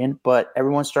reunion, but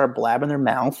everyone started blabbing their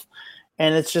mouth.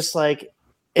 And it's just like,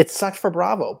 it sucks for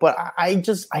Bravo. But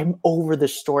I'm over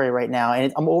this story right now.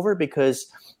 And I'm over it because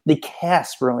the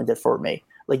cast ruined it for me.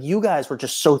 Like you guys were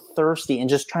just so thirsty and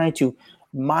just trying to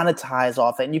monetize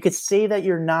off it. And you could say that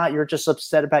you're just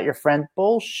upset about your friend.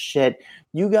 Bullshit.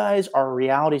 You guys are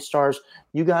reality stars.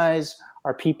 You guys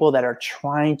are people that are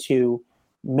trying to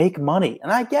make money.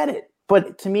 And I get it.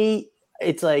 But to me,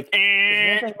 it's like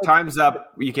time's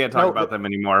up. You can't talk about them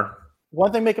anymore.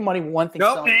 One thing making money, one thing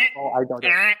selling. I don't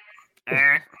get.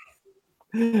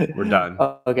 We're done.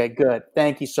 Okay, good.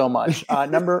 Thank you so much.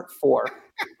 Number 4.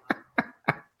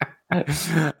 All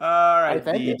right.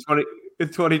 The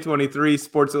 2023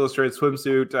 Sports Illustrated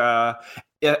swimsuit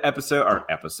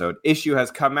issue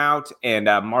has come out, and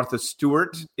Martha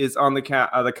Stewart is on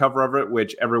the cover of it,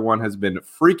 which everyone has been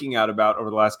freaking out about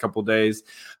over the last couple of days.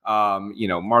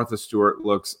 Martha Stewart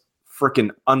looks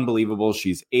freaking unbelievable.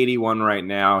 She's 81 right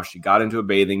now. She got into a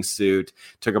bathing suit,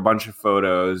 took a bunch of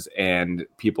photos, and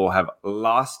people have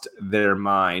lost their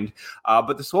mind.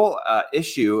 But this whole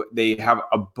issue, they have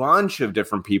a bunch of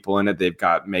different people in it. They've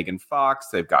got Megan Fox,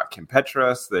 they've got Kim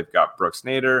Petras, they've got Brooks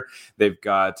Nader, they've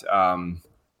got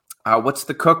what's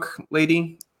the cook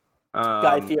lady?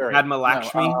 Guy Fieri. Padma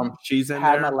Lakshmi. She's in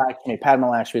there. Padma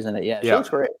Lakshmi's in it. Yeah, she looks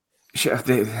great.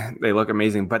 They look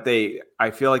amazing, but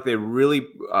I feel like they really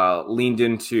leaned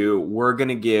into, we're going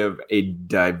to give a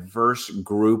diverse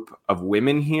group of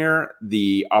women here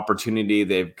the opportunity.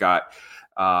 They've got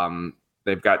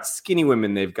skinny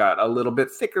women, they've got a little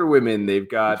bit thicker women, they've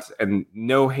got, and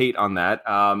no hate on that.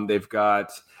 They've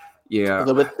got a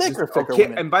little bit thicker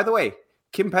women. And by the way,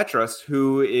 Kim Petras,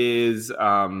 who is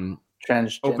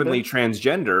openly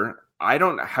transgender.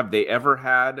 Have they ever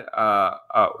had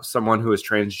someone who is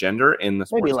transgender in the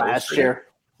Sports Maybe last year.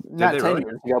 Not 10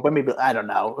 years ago, but maybe, I don't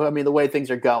know. I mean, the way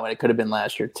things are going, it could have been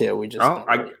last year too. We just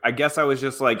I guess I was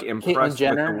just like impressed. Caitlyn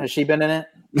Jenner, has she been in it?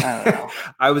 I don't know.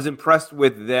 I was impressed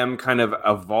with them kind of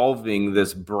evolving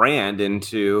this brand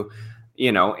into,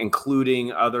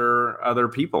 including other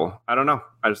people. I don't know.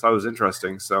 I just thought it was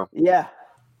interesting. So yeah.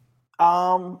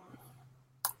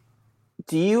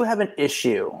 Do you have an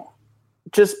issue?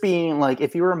 Just being like,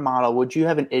 if you were a model, would you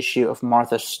have an issue of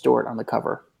Martha Stewart on the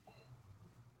cover?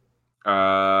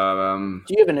 Do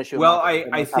you have an issue? Well,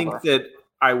 I think that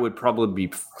I would probably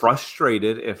be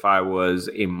frustrated if I was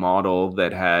a model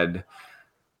that had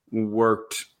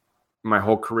worked my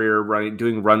whole career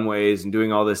doing runways and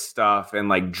doing all this stuff and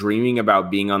like dreaming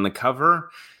about being on the cover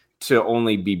to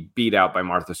only be beat out by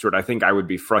Martha Stewart. I think I would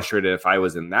be frustrated if I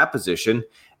was in that position.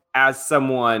 As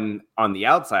someone on the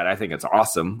outside, I think it's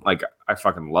awesome. Like, I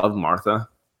fucking love Martha.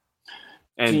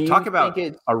 And talk about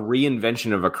a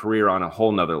reinvention of a career on a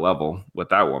whole nother level with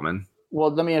that woman. Well,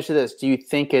 let me ask you this. Do you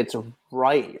think it's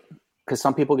right? Because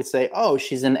some people could say, oh,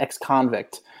 she's an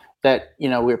ex-convict, that,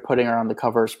 we're putting her on the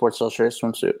cover of Sports Illustrated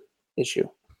swimsuit issue.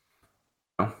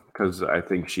 Because I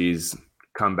think she's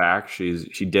come back.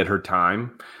 She did her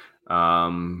time.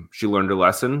 She learned her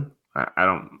lesson.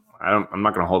 I'm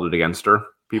not going to hold it against her.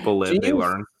 People live, they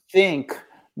learn. Do you think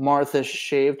Martha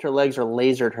shaved her legs or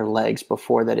lasered her legs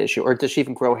before that issue? Or does she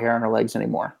even grow hair on her legs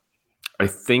anymore? I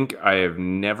think I have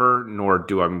never, nor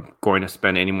do I'm going to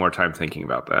spend any more time thinking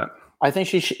about that. I think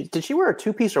did she wear a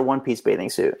 2-piece or 1-piece bathing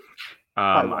suit?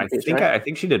 I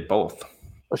think she did both.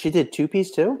 Oh, she did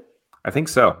 2-piece too? I think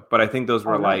so. But I think those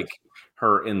were like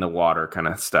her in the water kind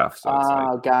of stuff.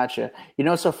 So gotcha.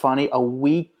 What's so funny? A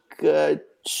week,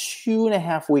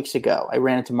 2.5 weeks ago, I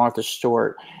ran into Martha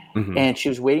Stewart, and she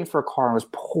was waiting for a car and it was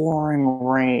pouring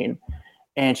rain.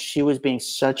 And she was being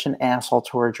such an asshole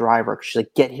to her driver. She's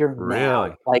like, get here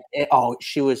now. Really?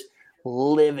 She was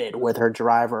livid with her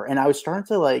driver. And I was starting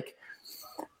to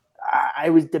I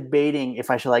was debating if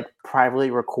I should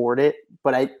privately record it,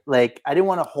 but I didn't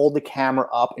want to hold the camera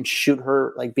up and shoot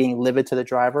her being livid to the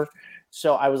driver.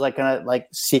 So I was gonna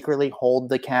secretly hold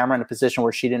the camera in a position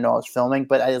where she didn't know I was filming.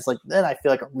 But I was then I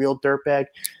feel like a real dirtbag.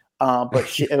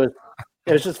 But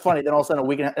it was just funny. Then all of a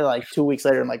sudden, 2 weeks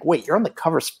later, I'm like, wait, you're on the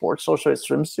cover of Sports Illustrated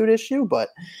swimsuit issue? But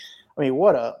I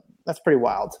mean, that's pretty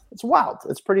wild. It's wild.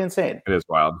 It's pretty insane. It is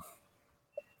wild.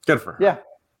 Good for her. Yeah.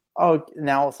 Oh,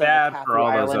 now it's bad for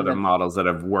all those other models that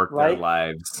have worked their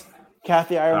lives.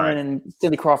 Kathy Ireland and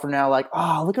Cindy Crawford now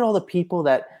look at all the people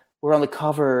that were on the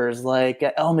covers, like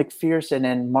Elle McPherson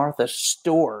and Martha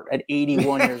Stewart at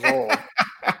 81 years old.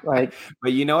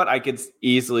 But you know what? I could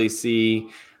easily see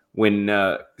when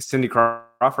Cindy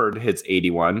Crawford hits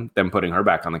 81, them putting her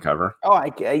back on the cover. Oh,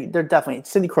 they're definitely.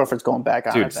 Cindy Crawford's going back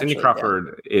on. Dude, Cindy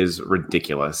Crawford is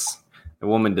ridiculous. The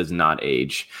woman does not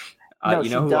age. No,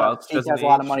 who else? She has a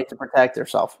lot of money to protect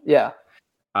herself. Yeah.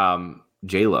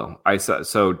 J-Lo. I saw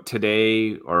so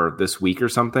today or this week or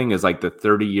something is the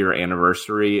 30-year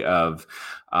anniversary of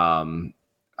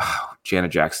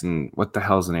Janet Jackson. What the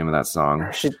hell is the name of that song?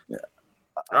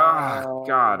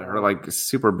 God, her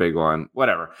super big one.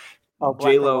 Whatever.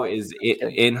 J-Lo is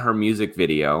in her music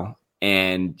video,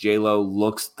 and J-Lo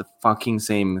looks the fucking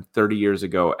same 30 years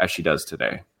ago as she does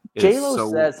today. J-Lo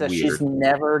says that she's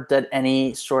never done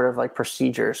any sort of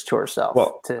procedures to herself.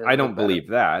 Well, I don't believe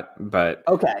that, but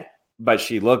okay. But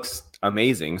she looks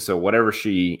amazing. So whatever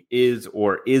she is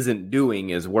or isn't doing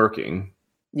is working.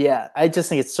 Yeah, I just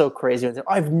think it's so crazy.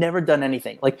 I've never done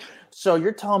anything. So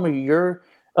you're telling me you're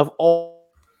of all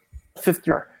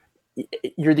 50,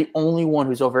 you're the only one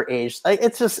who's overaged.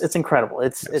 It's incredible.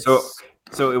 It's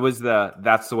So it was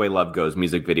That's the Way Love Goes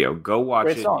music video. Go watch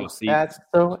it. Song. You'll see.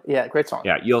 Great song.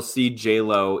 Yeah, you'll see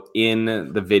J-Lo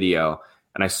in the video,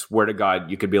 and I swear to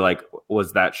God, you could be like,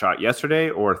 was that shot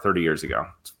yesterday or 30 years ago?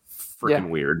 It's freaking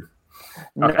weird.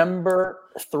 Okay. Number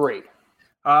 3.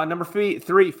 Number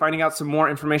three, finding out some more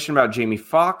information about Jamie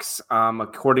Foxx.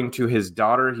 According to his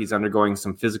daughter, he's undergoing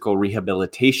some physical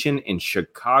rehabilitation in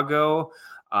Chicago.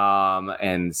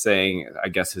 And saying, I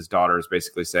guess his daughter is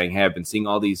basically saying, hey, I've been seeing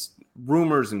all these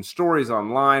rumors and stories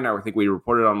online. I think we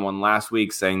reported on one last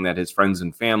week saying that his friends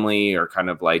and family are kind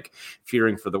of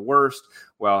fearing for the worst.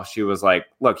 Well, she was like,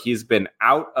 look, he's been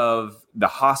out of the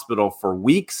hospital for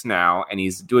weeks now, and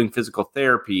he's doing physical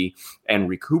therapy and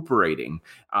recuperating.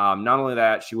 Not only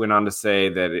that, she went on to say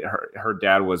that her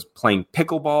dad was playing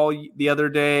pickleball the other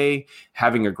day,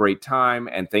 having a great time,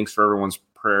 and thanks for everyone's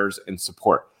prayers and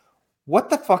support. What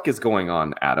the fuck is going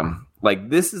on, Adam?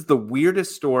 This is the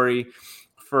weirdest story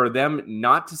for them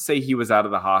not to say he was out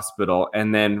of the hospital.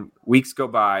 And then weeks go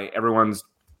by, everyone's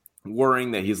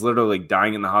worrying that he's literally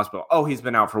dying in the hospital. Oh, he's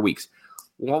been out for weeks.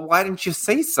 Well, why didn't you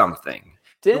say something?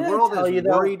 The world is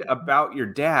worried about your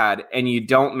dad, and you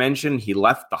don't mention he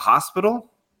left the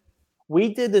hospital?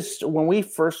 We did this when we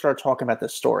first started talking about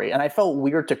this story, and I felt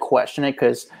weird to question it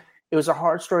because it was a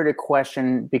hard story to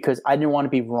question because I didn't want to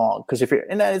be wrong. Because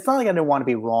and it's not like I didn't want to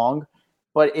be wrong,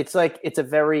 but it's a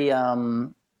very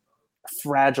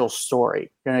fragile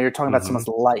story. You're talking about someone's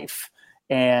life,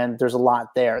 and there's a lot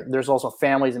there. There's also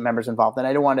families and members involved, and I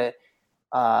didn't want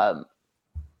to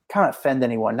kind of offend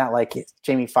anyone. Not like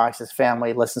Jamie Foxx's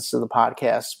family listens to the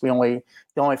podcast. The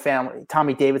only family,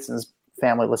 Tommy Davidson's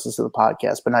family listens to the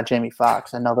podcast, but not Jamie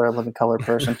Foxx, another living color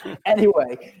person.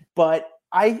 Anyway, but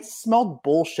I smelled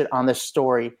bullshit on this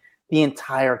story the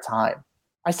entire time.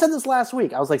 I said this last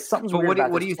week. I was like, something's weird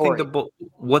about this story. But what do you think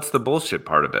what's the bullshit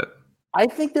part of it? I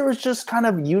think there was just kind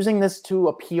of using this to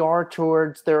a PR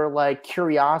towards their like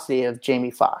curiosity of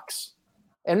Jamie Foxx.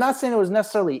 I'm not saying it was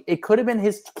necessarily, it could have been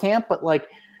his camp, but like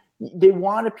they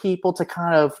wanted people to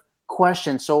kind of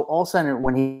question. So all of a sudden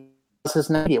when he does his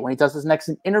next video, when he does his next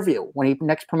interview, when he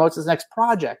next promotes his next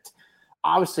project,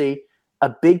 obviously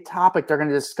a big topic they're going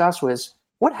to discuss was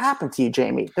what happened to you,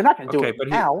 Jamie? They're not going to do it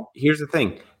now. Here's the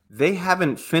thing. They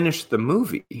haven't finished the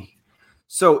movie.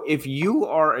 So if you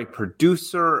are a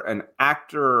producer, an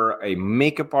actor, a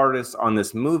makeup artist on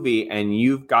this movie, and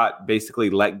you've got basically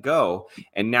let go,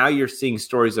 and now you're seeing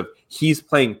stories of he's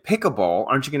playing pickleball,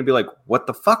 aren't you going to be like, what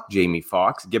the fuck, Jamie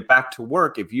Foxx? Get back to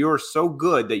work. If you're so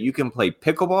good that you can play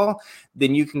pickleball,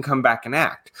 then you can come back and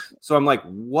act. So I'm like,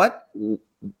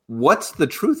 what's the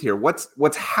truth here?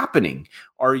 What's happening?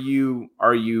 Are you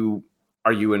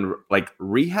in like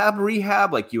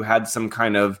rehab? Like you had some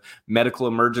kind of medical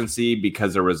emergency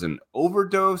because there was an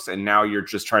overdose and now you're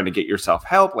just trying to get yourself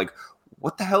help? Like,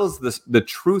 what the hell is the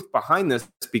truth behind this?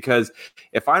 Because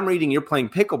if I'm reading you're playing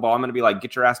pickleball, I'm going to be like,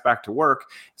 get your ass back to work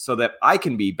so that I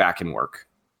can be back in work.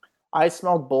 I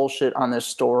smelled bullshit on this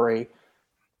story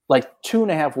like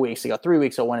 2.5 weeks ago, 3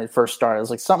 weeks ago when it first started. I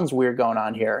was like, something's weird going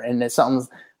on here. And it's something.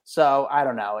 So I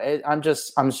don't know.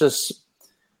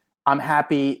 I'm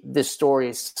happy this story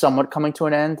is somewhat coming to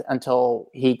an end until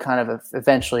he kind of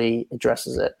eventually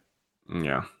addresses it.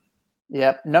 Yeah.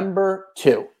 Yep. Number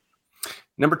two,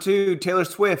 Taylor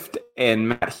Swift and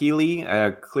Matt Healy.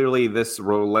 Clearly this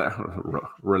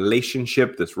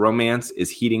relationship, this romance is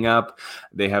heating up.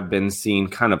 They have been seen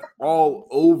kind of all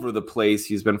over the place.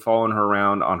 He's been following her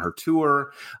around on her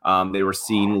tour. They were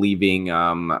seen leaving,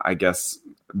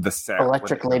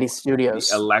 Electric Lady Studios,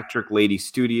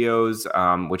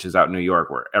 which is out in New York,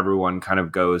 where everyone kind of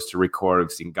goes to record.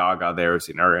 We've seen Gaga there, we've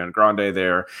seen Ariana Grande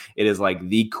there. It is like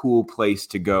the cool place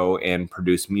to go and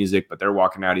produce music, but they're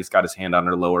walking out. He's got his hand on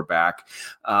her lower back.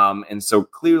 And so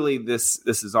clearly this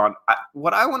is on.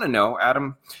 What I want to know,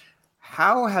 Adam,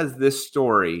 how has this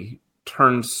story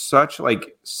turned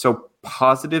so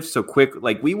positive so quick?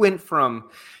 Like we went from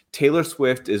Taylor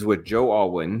Swift is with Joe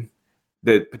Alwyn,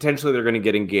 that potentially they're going to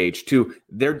get engaged, to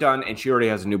they're done and she already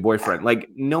has a new boyfriend. Like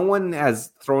no one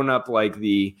has thrown up like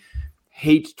the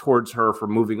hate towards her for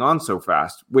moving on so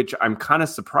fast, which I'm kind of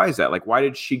surprised at. Like, why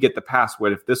did she get the pass?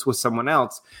 What if this was someone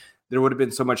else, there would have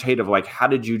been so much hate of like, how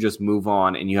did you just move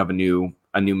on and you have a new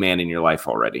man in your life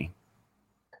already?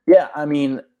 Yeah. I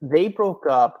mean, they broke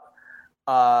up.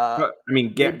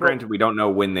 Granted, we don't know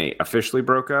when they officially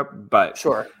broke up, but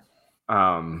sure.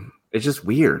 It's just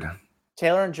weird.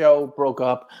 Taylor and Joe broke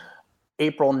up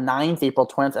April 9th, April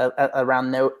 20th,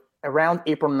 around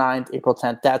April 9th, April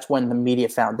 10th. That's when the media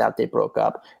found out they broke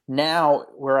up. Now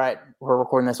we're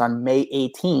recording this on May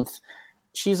 18th.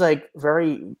 She's like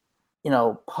very,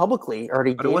 publicly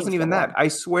already. But it wasn't even that. I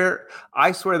swear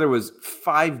there was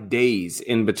 5 days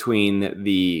in between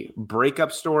the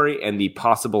breakup story and the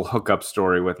possible hookup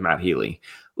story with Matt Healy.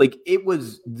 Like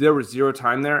there was zero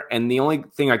time there. And the only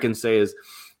thing I can say is,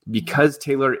 because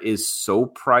Taylor is so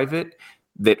private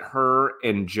that her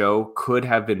and Joe could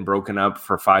have been broken up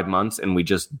for 5 months and we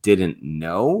just didn't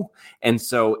know. And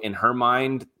so in her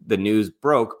mind, the news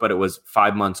broke, but it was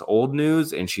 5 months old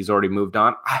news and she's already moved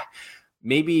on.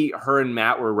 Maybe her and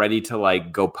Matt were ready to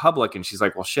like go public and she's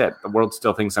like, well, shit, the world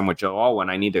still thinks I'm with Joe Alwyn.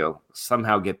 I need to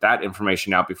somehow get that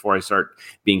information out before I start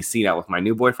being seen out with my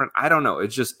new boyfriend. I don't know.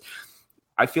 It's just,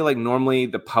 I feel like normally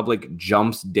the public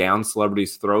jumps down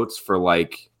celebrities' throats for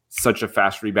like such a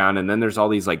fast rebound. And then there's all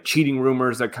these like cheating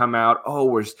rumors that come out. Oh,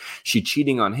 was she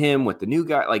cheating on him with the new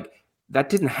guy? Like that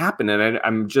didn't happen. And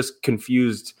I'm just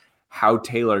confused how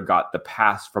Taylor got the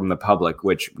pass from the public,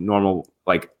 which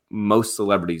most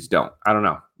celebrities don't. I don't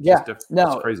know. Yeah, it's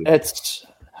crazy.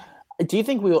 Do you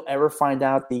think we will ever find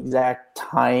out the exact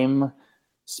time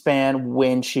span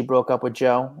when she broke up with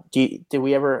Joe? Did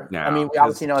we ever? No, I mean, we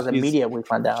obviously know as a media we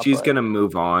find out. She's going to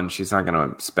move on. She's not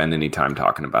going to spend any time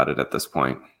talking about it at this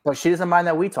point. But she doesn't mind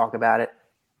that we talk about it.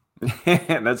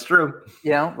 That's true.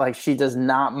 She does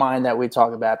not mind that we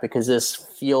talk about it because this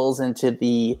fuels into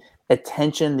the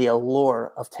attention, the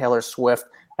allure of Taylor Swift.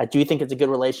 I do think it's a good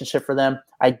relationship for them.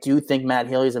 I do think Matt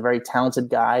Healy is a very talented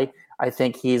guy. I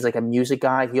think he's like a music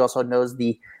guy. He also knows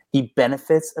the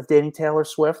benefits of dating Taylor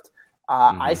Swift.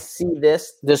 I see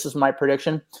this is my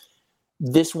prediction,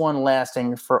 this one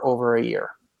lasting for over a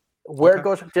year. Where it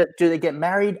goes, do they get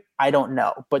married? I don't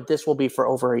know, but this will be for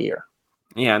over a year.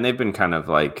 Yeah, and they've been kind of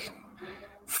like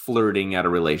flirting at a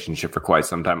relationship for quite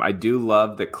some time. I do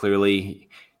love that clearly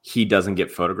he doesn't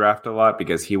get photographed a lot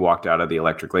because he walked out of the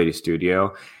Electric Lady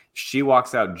studio. She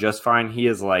walks out just fine. He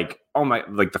is like, oh my,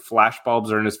 like the flash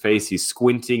bulbs are in his face. He's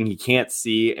squinting. He can't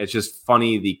see. It's just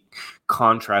funny, the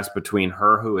contrast between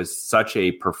her, who is such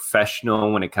a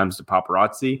professional when it comes to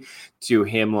paparazzi, to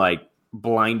him like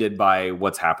blinded by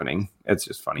what's happening. It's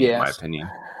just funny, in my opinion.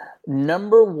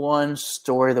 Number one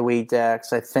story of the week,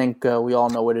 Dax. I think we all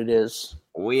know what it is.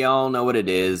 We all know what it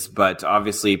is, but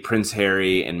obviously Prince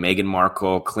Harry and Meghan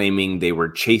Markle claiming they were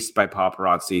chased by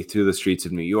paparazzi through the streets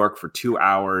of New York for 2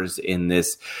 hours in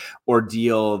this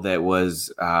ordeal that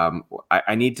was,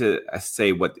 I need to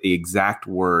say what the exact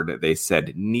word they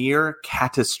said, near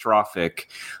catastrophic,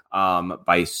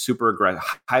 by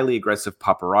highly aggressive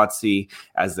paparazzi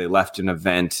as they left an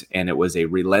event, and it was a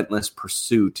relentless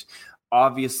pursuit.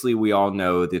 Obviously, we all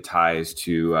know the ties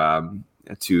to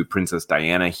Princess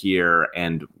Diana here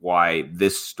and why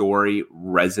this story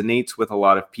resonates with a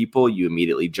lot of people. You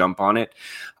immediately jump on it.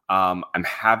 I'm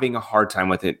having a hard time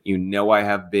with it. You know, I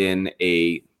have been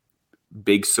a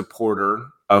big supporter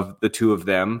of the two of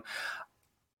them.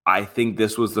 I think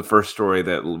this was the first story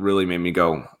that really made me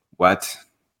go, what?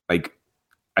 Like,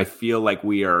 I feel like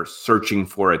we are searching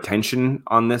for attention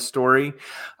on this story.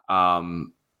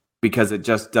 Because it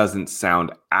just doesn't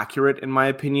sound accurate, in my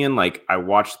opinion. Like, I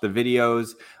watched the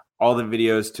videos. All the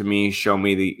videos to me show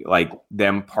me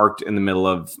them parked in the middle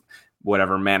of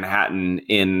whatever Manhattan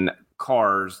in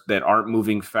cars that aren't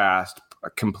moving fast,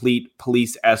 a complete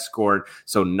police escort.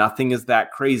 So nothing is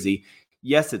that crazy.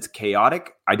 Yes, it's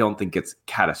chaotic. I don't think it's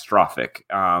catastrophic.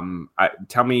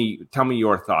 Tell me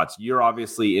your thoughts. You're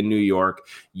obviously in New York.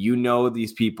 You know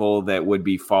these people that would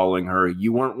be following her.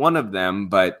 You weren't one of them,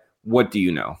 but what do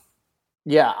you know?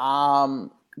 Yeah.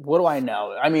 What do I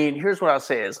know? I mean, here's what I'll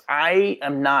say is I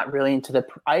am not really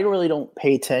I really don't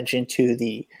pay attention to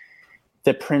the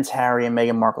Prince Harry and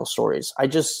Meghan Markle stories.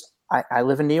 I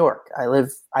live in New York.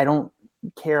 I don't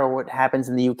care what happens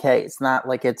in the UK. It's not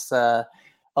like it's a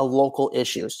local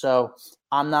issue. So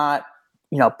I'm not,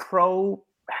 pro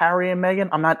Harry and Meghan.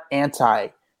 I'm not anti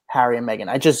Harry and Meghan.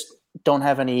 I just don't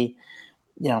have any,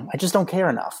 I just don't care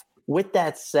enough. With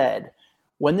that said,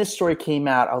 when this story came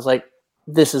out, I was like,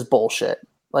 this is bullshit.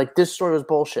 Like, this story was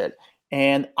bullshit.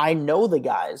 And I know the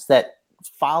guys that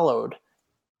followed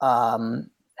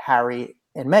Harry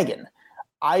and Meghan.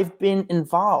 I've been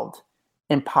involved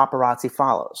in paparazzi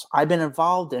follows. I've been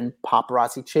involved in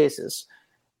paparazzi chases.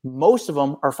 Most of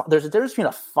them are, there's a difference between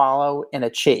a follow and a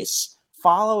chase.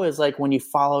 Follow is like when you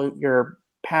follow your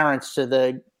parents to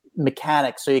the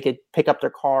mechanic so you could pick up their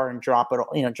car and drop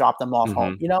them off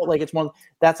home. Like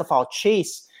that's a follow.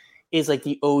 Chase is like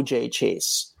the OJ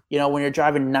chase. When you're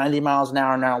driving 90 miles an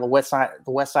hour now on the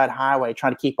west side highway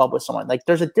trying to keep up with someone. Like,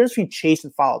 there's a difference between chase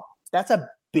and follow. That's a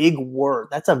big word.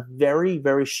 That's a very,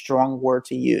 very strong word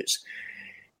to use.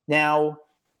 Now,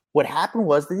 what happened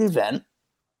was the event,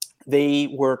 they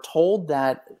were told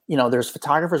that, there's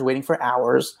photographers waiting for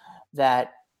hours,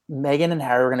 that Meghan and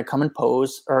Harry were going to come and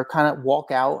pose or kind of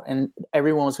walk out, and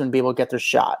everyone was going to be able to get their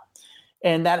shot.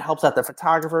 And that helps out the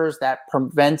photographers. That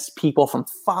prevents people from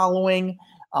following,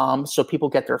 so people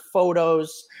get their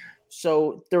photos.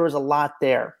 So there was a lot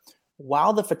there.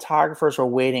 While the photographers were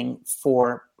waiting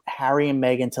for Harry and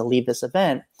Meghan to leave this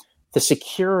event, the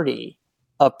security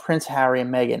of Prince Harry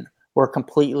and Meghan were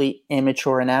completely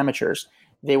immature and amateurs.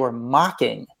 They were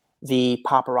mocking the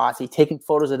paparazzi, taking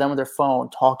photos of them with their phone,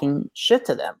 talking shit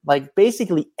to them, like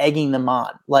basically egging them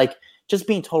on, like just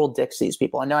being total dicks to these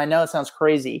people. I know it sounds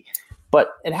crazy,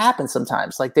 but it happens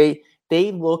sometimes. Like they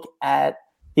look at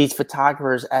these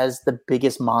photographers as the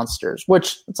biggest monsters,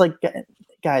 which it's like,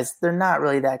 guys, they're not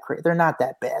really that crazy. They're not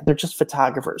that bad. They're just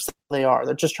photographers. They are.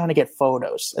 They're just trying to get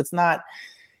photos. It's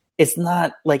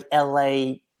not like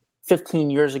LA 15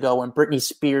 years ago when Britney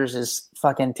Spears is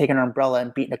fucking taking her umbrella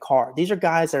and beating a car. These are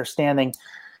guys that are standing,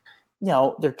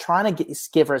 they're trying to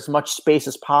give her as much space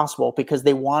as possible because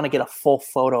they want to get a full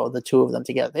photo of the two of them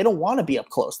together. They don't want to be up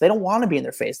close. They don't want to be in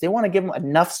their face. They want to give them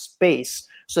enough space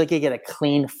so they can get a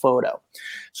clean photo.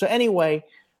 So anyway,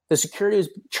 the security was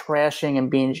trashing and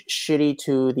being shitty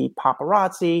to the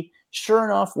paparazzi. Sure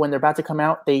enough, when they're about to come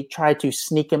out, they try to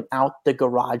sneak him out the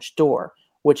garage door,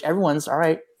 which everyone's, all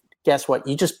right, guess what?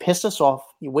 You just pissed us off.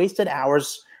 You wasted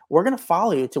hours. We're going to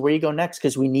follow you to where you go next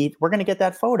because we're going to get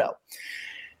that photo.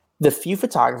 The few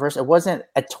photographers, it wasn't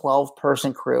a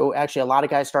 12-person crew. Actually, a lot of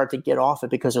guys started to get off it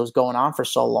because it was going on for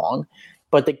so long.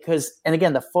 But and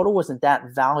again, the photo wasn't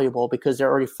that valuable because they're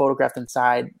already photographed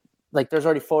inside like there's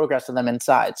already photographs of them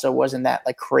inside. So it wasn't that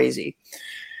like crazy.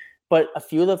 But a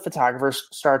few of the photographers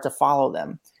started to follow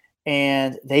them,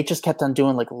 and they just kept on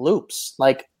doing like loops.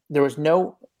 Like there was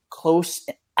no close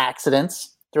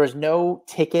accidents. There was no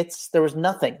tickets. There was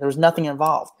nothing. There was nothing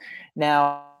involved.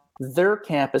 Now, their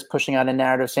camp is pushing out a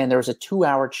narrative saying there was a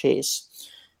 2-hour chase.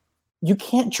 You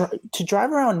can't to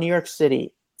drive around New York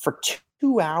City for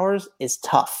 2 hours is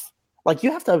tough. Like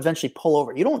you have to eventually pull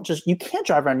over. You can't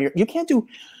drive around New York.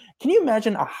 Can you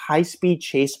imagine a high-speed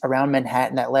chase around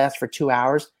Manhattan that lasts for 2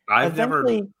 hours? I've never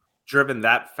driven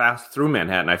that fast through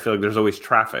Manhattan. I feel like there's always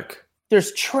traffic.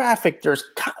 There's traffic.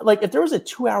 Like if there was a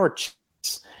 2-hour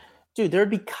chase, dude, there'd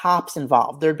be cops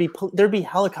involved. There'd be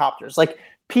helicopters. Like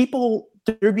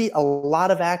there'd be a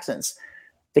lot of accidents.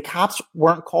 The cops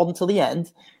weren't called until the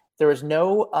end. There was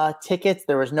no tickets.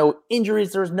 There was no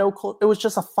injuries. There was it was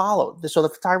just a follow. So the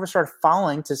photographers started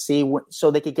following to see so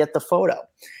they could get the photo.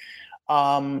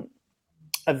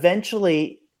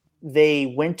 Eventually,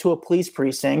 they went to a police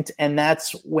precinct, and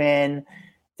that's when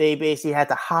they basically had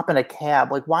to hop in a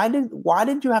cab. Like, why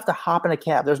did you have to hop in a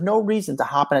cab? There's no reason to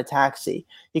hop in a taxi.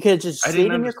 You could have just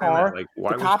stayed in your car. Like,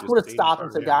 the cops would have stopped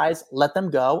and said, guys, let them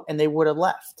go, and they would have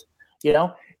left, you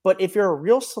know? But if you're a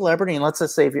real celebrity, and let's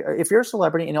just say if you're a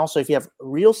celebrity, and also if you have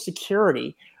real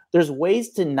security, there's ways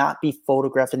to not be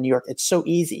photographed in New York. It's so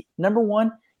easy. Number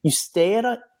one, you stay at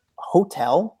a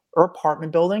hotel or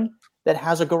apartment building that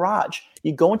has a garage.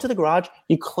 You go into the garage,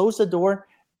 you close the door,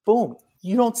 boom,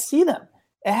 you don't see them.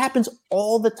 It happens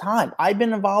all the time. I've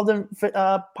been involved in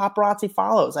paparazzi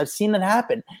follows. I've seen it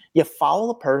happen. You follow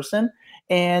the person,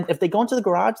 and if they go into the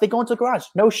garage, they go into the garage.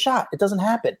 No shot. It doesn't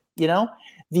happen, you know?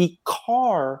 The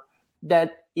car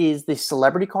that is the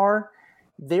celebrity car,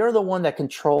 they're the one that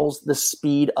controls the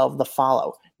speed of the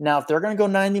follow. Now, if they're going to go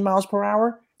 90 miles per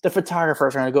hour, the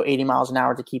photographers are going to go 80 miles an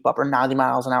hour to keep up, or 90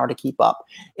 miles an hour to keep up.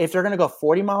 If they're going to go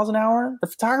 40 miles an hour, the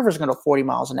photographers are going to go 40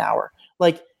 miles an hour.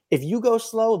 Like, if you go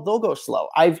slow, they'll go slow.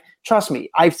 Trust me,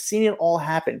 I've seen it all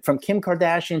happen, from Kim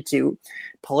Kardashian to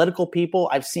political people.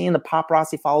 I've seen the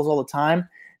paparazzi follows all the time.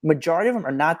 Majority of them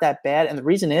are not that bad. And the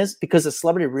reason is because the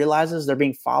celebrity realizes they're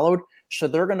being followed. So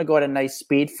they're going to go at a nice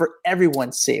speed for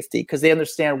everyone's safety because they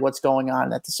understand what's going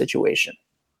on at the situation.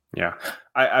 Yeah.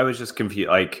 I was just confused.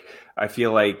 Like, I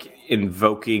feel like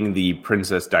invoking the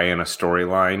Princess Diana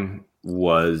storyline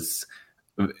was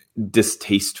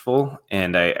distasteful.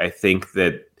 And I think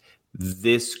that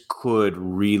this could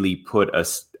really put a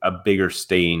bigger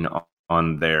stain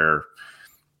on their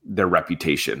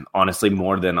reputation, honestly,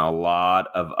 more than a lot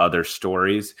of other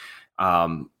stories.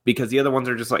 Because the other ones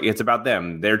are just like, it's about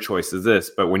them. Their choice is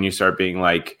this. But when you start being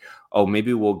like, oh,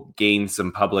 maybe we'll gain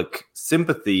some public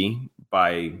sympathy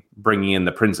by bringing in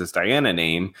the Princess Diana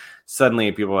name,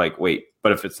 suddenly people are like, wait,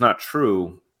 but if it's not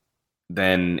true,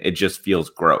 then it just feels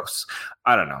gross.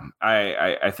 I don't know.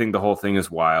 I think the whole thing is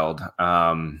wild.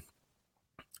 I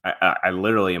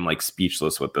literally am like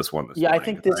speechless with this one. Morning. I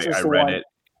think this is I read it.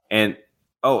 And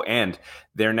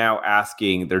they're now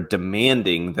they're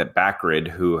demanding that Backrid,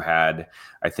 who had,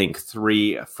 I think,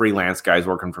 3 freelance guys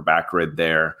working for Backrid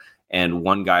there, and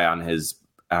one guy on his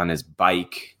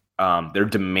bike, they're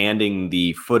demanding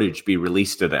the footage be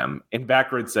released to them. And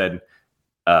Backrid said,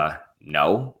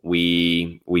 no,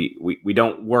 we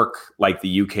don't work like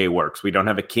the UK works. We don't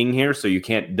have a king here, so you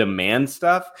can't demand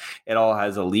stuff. It all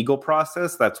has a legal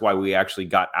process. That's why we actually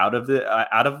got out of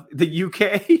the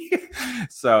UK.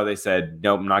 So they said,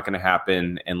 nope, not going to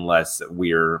happen unless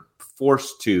we're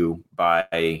forced to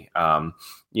by law.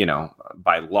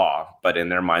 But in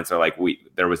their minds, they're like,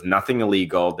 there was nothing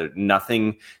illegal.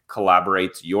 Nothing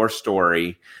collaborates your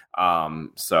story.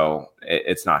 So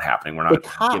it's not happening. We're not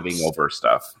giving over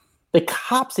stuff. The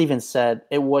cops even said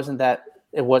it wasn't that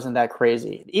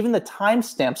crazy. Even the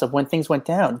timestamps of when things went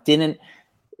down didn't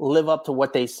live up to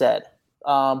what they said.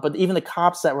 But even the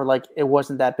cops that were like, it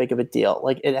wasn't that big of a deal.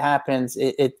 Like, it happens.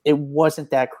 It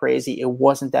wasn't that crazy. It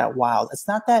wasn't that wild. It's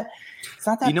not that.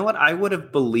 You know what? I would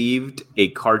have believed a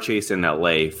car chase in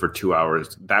LA for 2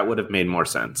 hours. That would have made more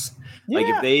sense. Yeah. Like,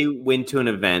 if they went to an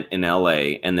event in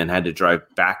LA and then had to drive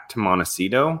back to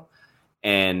Montecito,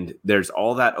 and there's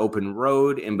all that open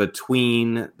road in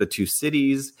between the two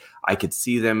cities, I could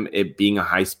see it being a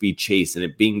high-speed chase and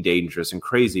it being dangerous and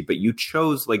crazy. But you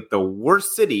chose like the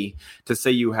worst city to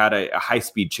say you had a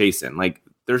high-speed chase in. Like,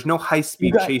 there's no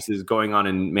high-speed chases going on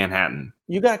in Manhattan.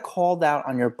 You got called out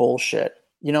on your bullshit.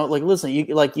 You know, like, listen, you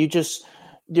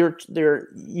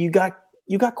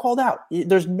got called out.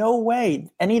 There's no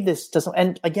way any of this doesn't.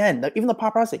 And again, even the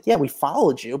paparazzi, like, yeah, we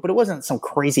followed you, but it wasn't some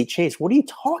crazy chase. What are you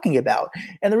talking about?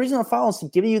 And the reason I follow is to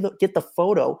get the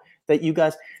photo that you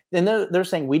guys. Then they're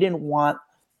saying we didn't want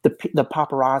the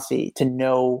paparazzi to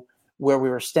know where we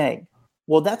were staying.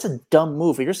 Well, that's a dumb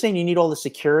move. If you're saying you need all the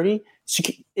security,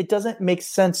 it doesn't make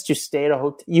sense to stay at a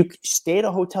hotel. You stay at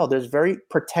a hotel. There's very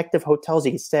protective hotels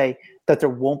you can stay that there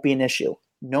won't be an issue.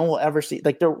 No one will ever see.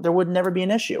 Like there would never be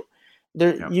an issue.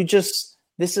 This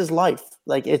is life.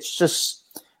 Like it's just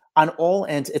on all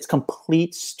ends, it's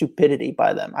complete stupidity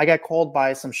by them. I got called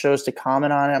by some shows to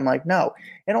comment on it. I'm like, no.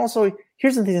 And also,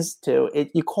 here's the thing too.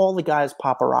 You call the guys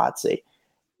paparazzi.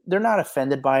 They're not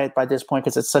offended by it by this point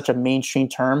because it's such a mainstream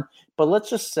term. But let's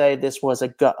just say this was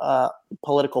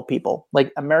political people,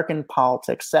 like American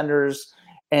politics, senators,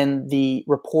 and the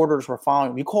reporters were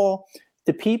following. You call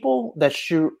the people that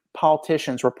shoot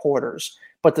politicians reporters,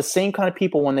 but the same kind of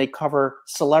people when they cover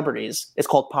celebrities, it's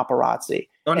called paparazzi.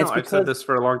 Oh, no, I've said this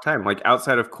for a long time. Like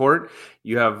outside of court,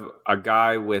 you have a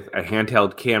guy with a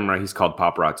handheld camera. He's called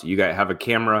paparazzi. You guys have a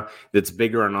camera that's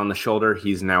bigger and on the shoulder.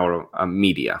 He's now a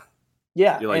media.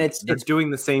 Yeah, like, and they're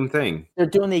doing the same thing. They're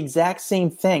doing the exact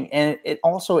same thing, and it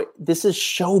also this is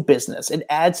show business. It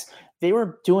adds. They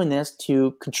were doing this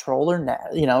to control their,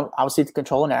 obviously to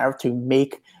control the narrative, to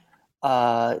make,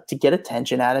 to get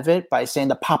attention out of it by saying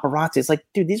the paparazzi. It's like,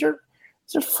 dude, these are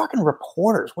fucking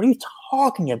reporters. What are you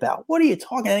talking about? What are you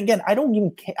talking? And again, I didn't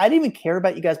even care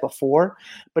about you guys before,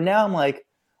 but now I'm like,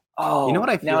 oh, you know what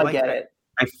I feel now like? I get it.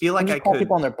 I feel like I call could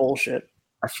people on their bullshit.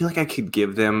 I feel like I could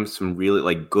give them some really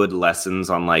like good lessons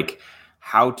on like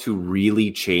how to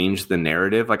really change the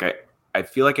narrative. Like I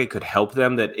feel like I could help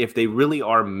them that if they really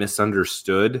are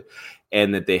misunderstood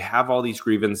and that they have all these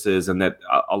grievances and that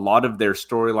a lot of their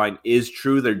storyline is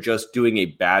true, they're just doing a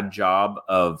bad job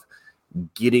of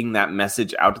getting that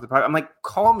message out to the public. I'm like,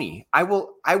 call me. I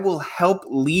will help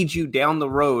lead you down the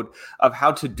road of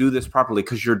how to do this properly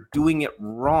because you're doing it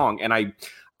wrong. And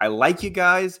I like you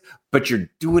guys, but you're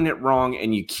doing it wrong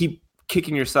and you keep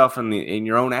kicking yourself in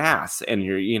your own ass and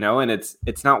and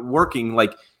it's not working.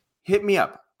 Like, hit me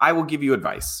up. I will give you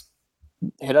advice.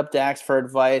 Hit up Dax for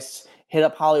advice. Hit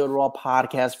up Hollywood Raw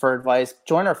Podcast for advice.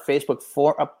 Join our Facebook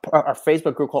our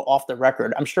Facebook group called Off the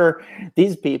Record. I'm sure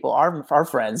these people, our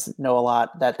friends, know a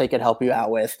lot that they could help you out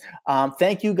with.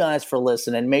 Thank you guys for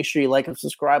listening. Make sure you like and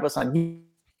subscribe us on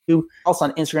YouTube. Also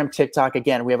on Instagram, TikTok.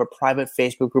 Again, we have a private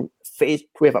Facebook group.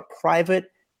 We have a private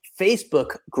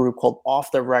Facebook group called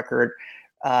Off the Record.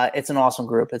 It's an awesome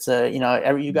group. It's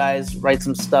you guys write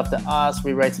some stuff to us.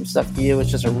 We write some stuff to you. It's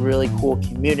just a really cool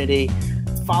community.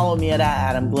 Follow me at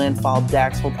Adam Glynn. Follow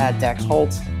Dax Holt at Dax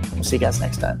Holt. We'll see you guys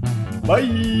next time. Bye.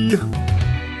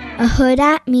 A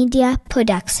Huda Media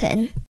Production.